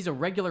show that he's a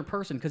regular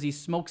person because he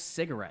smokes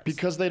cigarettes?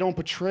 Because they don't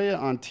portray it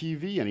on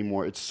TV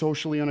anymore. It's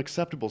socially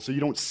unacceptable, so you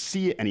don't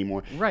see it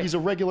anymore. Right. He's a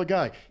regular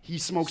guy. He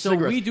smokes So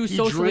cigarettes. we do He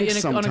socially drinks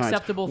sometimes.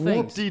 unacceptable things.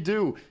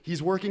 Whoop-de-doo.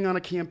 He's working on a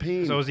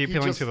campaign. So is he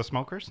appealing just- to the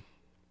smokers?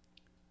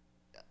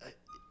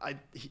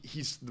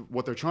 He's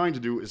what they're trying to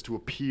do is to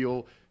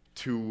appeal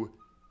to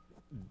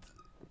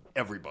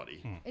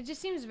everybody. It just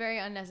seems very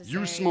unnecessary.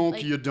 You smoke,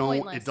 like, you don't.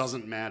 pointless. It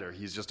doesn't matter.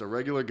 He's just a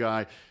regular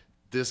guy.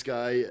 This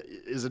guy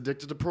is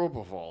addicted to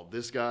propofol.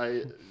 This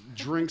guy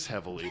drinks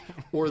heavily,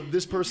 or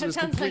this person is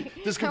That sounds complete.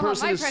 like This I want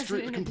person my is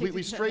president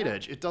completely addicted to straight that.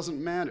 edge. It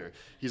doesn't matter.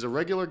 He's a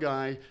regular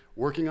guy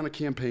working on a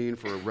campaign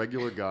for a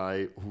regular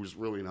guy who's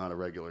really not a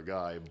regular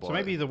guy. But So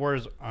maybe the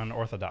word's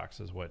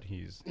unorthodox is what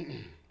he's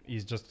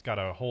just got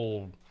a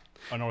whole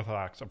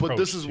unorthodox approach. But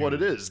this is to- what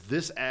it is.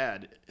 This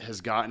ad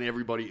has gotten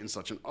everybody in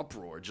such an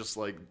uproar, just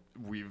like a Just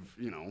like we're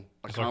doing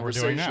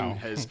conversation now.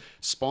 has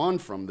spawned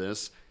from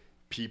this.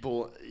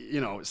 People,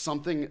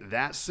 something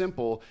that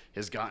simple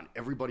has gotten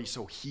everybody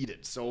so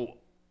heated, so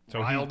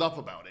riled up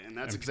about it, and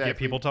that's and exactly get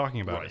people talking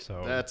about right. it.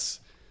 So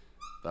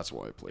that's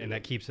why I played and it.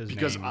 that keeps his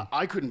because name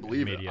I couldn't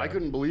believe it. media. I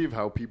couldn't believe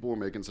how people were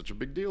making such a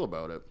big deal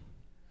about it.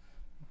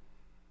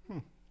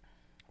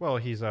 Well,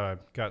 he's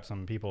got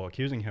some people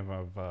accusing him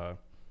of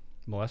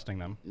molesting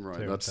them. Right.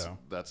 Too,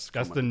 That's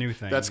the new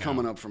thing. That's now.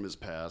 coming up from his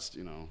past.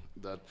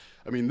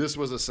 This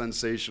was a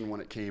sensation when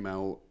it came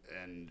out,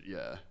 and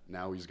yeah,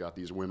 now he's got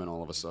these women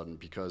all of a sudden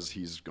because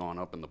he's gone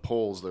up in the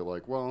polls. They're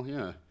like, well,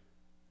 yeah,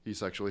 he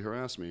sexually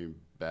harassed me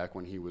back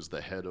when he was the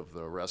head of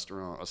the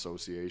restaurant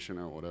association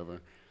or whatever.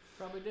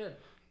 Probably did.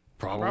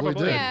 Probably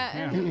did.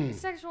 Yeah, and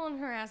sexual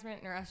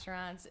harassment in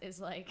restaurants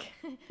is like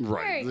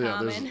Right. very Yeah.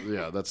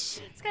 common.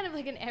 That's. It's kind of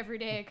like an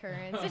everyday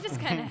occurrence. It just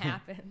kind of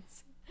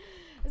happens.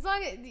 As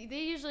long as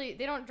they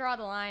don't draw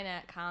the line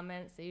at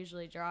comments, they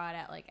usually draw it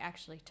at like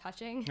actually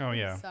touching. Oh,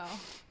 yeah. So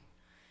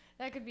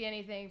that could be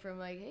anything from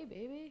like, hey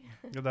baby.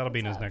 That'll be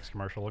in his next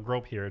commercial. A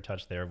grope here, a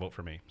touch there, vote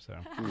for me. So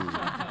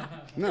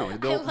No, I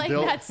they'll like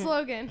they'll, that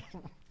slogan.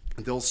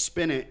 they'll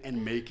spin it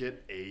and make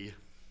it a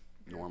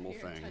normal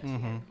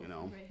thing.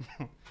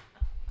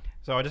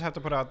 So I just have to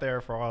put out there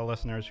for all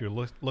listeners who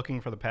are looking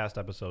for the past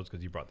episodes,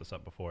 because you brought this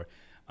up before.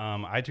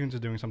 iTunes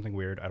is doing something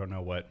weird. I don't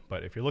know what.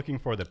 But if you're looking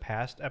for the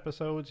past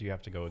episodes, you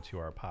have to go to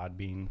our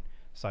Podbean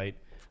site.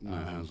 It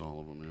has all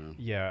of them.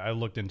 Yeah, I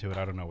looked into it.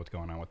 I don't know what's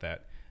going on with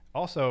that.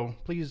 Also,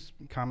 please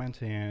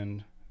comment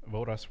and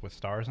vote us with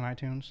stars on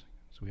iTunes.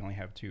 So we only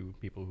have 2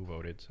 people who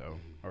voted,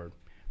 or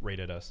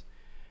rated us.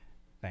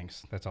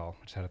 Thanks. That's all.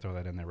 I just had to throw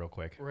that in there real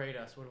quick. Rate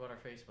us. What about our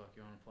Facebook?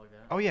 You want to plug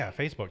that? Oh, yeah,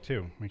 Facebook,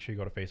 too. Make sure you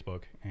go to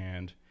Facebook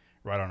and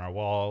write on our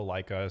wall,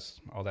 like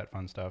us, all that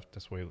fun stuff.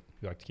 This way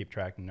we like to keep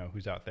track and know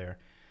who's out there.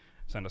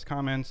 Send us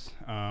comments.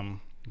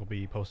 We'll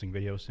be posting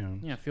videos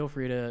soon. Yeah, feel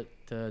free to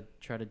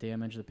try to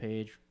damage the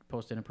page,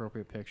 post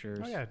inappropriate pictures.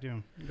 Oh, yeah,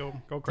 do.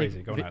 Go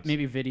crazy. Go nuts.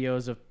 Maybe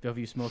videos of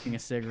you smoking a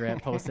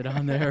cigarette posted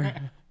on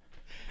there.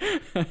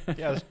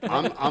 Yeah.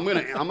 I'm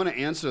gonna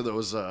answer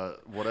those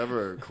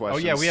whatever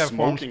questions. Oh, yeah, we have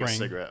smoking a Formspring.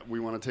 cigarette. We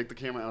want to take the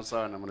camera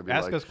outside, and I'm gonna be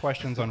Ask like, us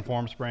questions on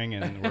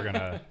Formspring, and we're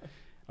gonna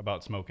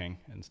about smoking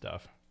and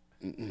stuff.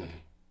 But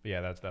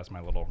yeah, that's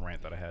my little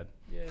rant that I had.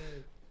 Yeah.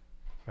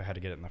 I had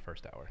to get it in the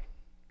first hour.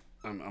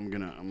 I'm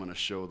gonna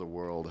show the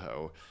world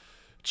how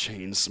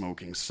chain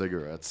smoking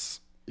cigarettes,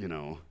 you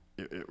know,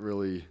 it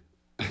really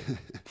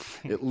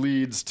it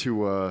leads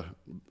to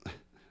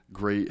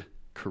great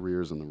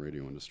careers in the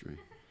radio industry.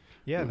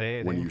 Yeah,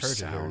 they when you encourage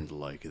sound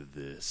like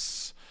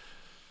this.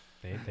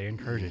 They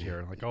encourage it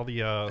here. Like all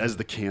the As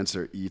the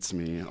cancer eats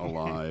me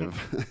alive.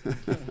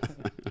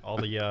 all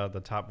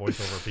the top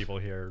voiceover people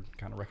here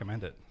kind of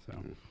recommend it. So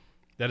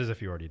that is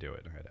if you already do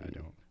it. I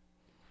don't.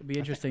 It'd be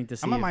interesting to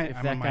see I'm if a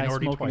that guy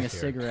minority smoking a twice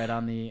here. cigarette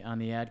on the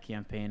ad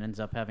campaign ends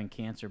up having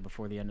cancer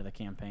before the end of the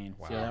campaign.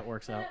 See how that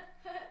works out.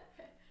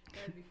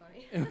 That'd be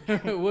funny.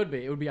 It would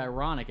be. It would be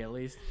ironic, at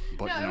least.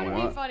 But No, you it know would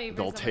be what? funny for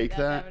They'll somebody take that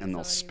that happened and to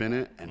they'll somebody spin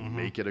it and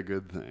make it a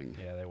good thing.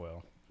 Yeah, they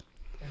will.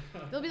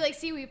 They'll be like,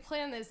 see, we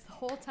planned this the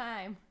whole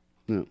time.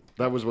 Yeah,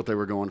 that was what they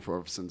were going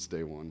for since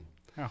day one.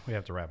 Oh, we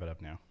have to wrap it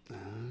up now.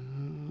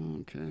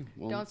 Okay.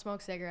 Well, Don't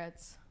smoke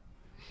cigarettes.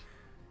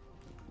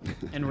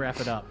 And wrap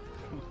it up.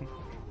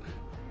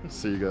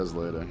 see you guys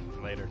later.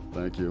 Later.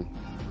 Thank you.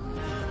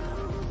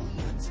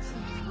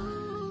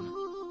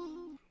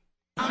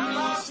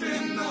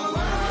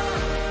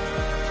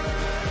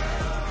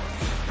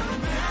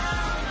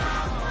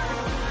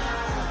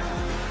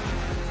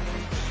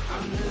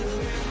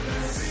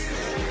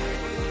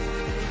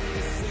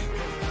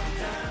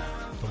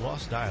 The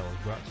Lost Dial is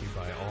brought to you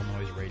by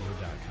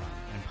allnoiseradio.com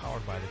and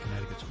powered by the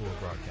Connecticut School of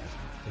Broadcasting.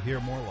 To hear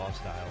more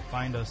Lost Dial,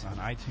 find us on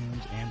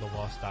iTunes and the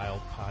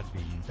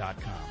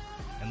lostdialpodbean.com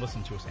and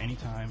listen to us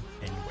anytime,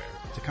 anywhere.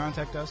 To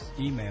contact us,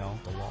 email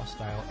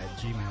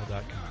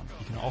thelostdial@gmail.com.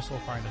 You can also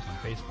find us on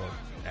Facebook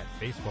at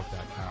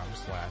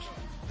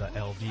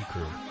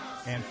facebook.com/theldcrew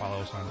and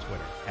follow us on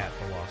Twitter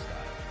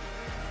 @thelostdial.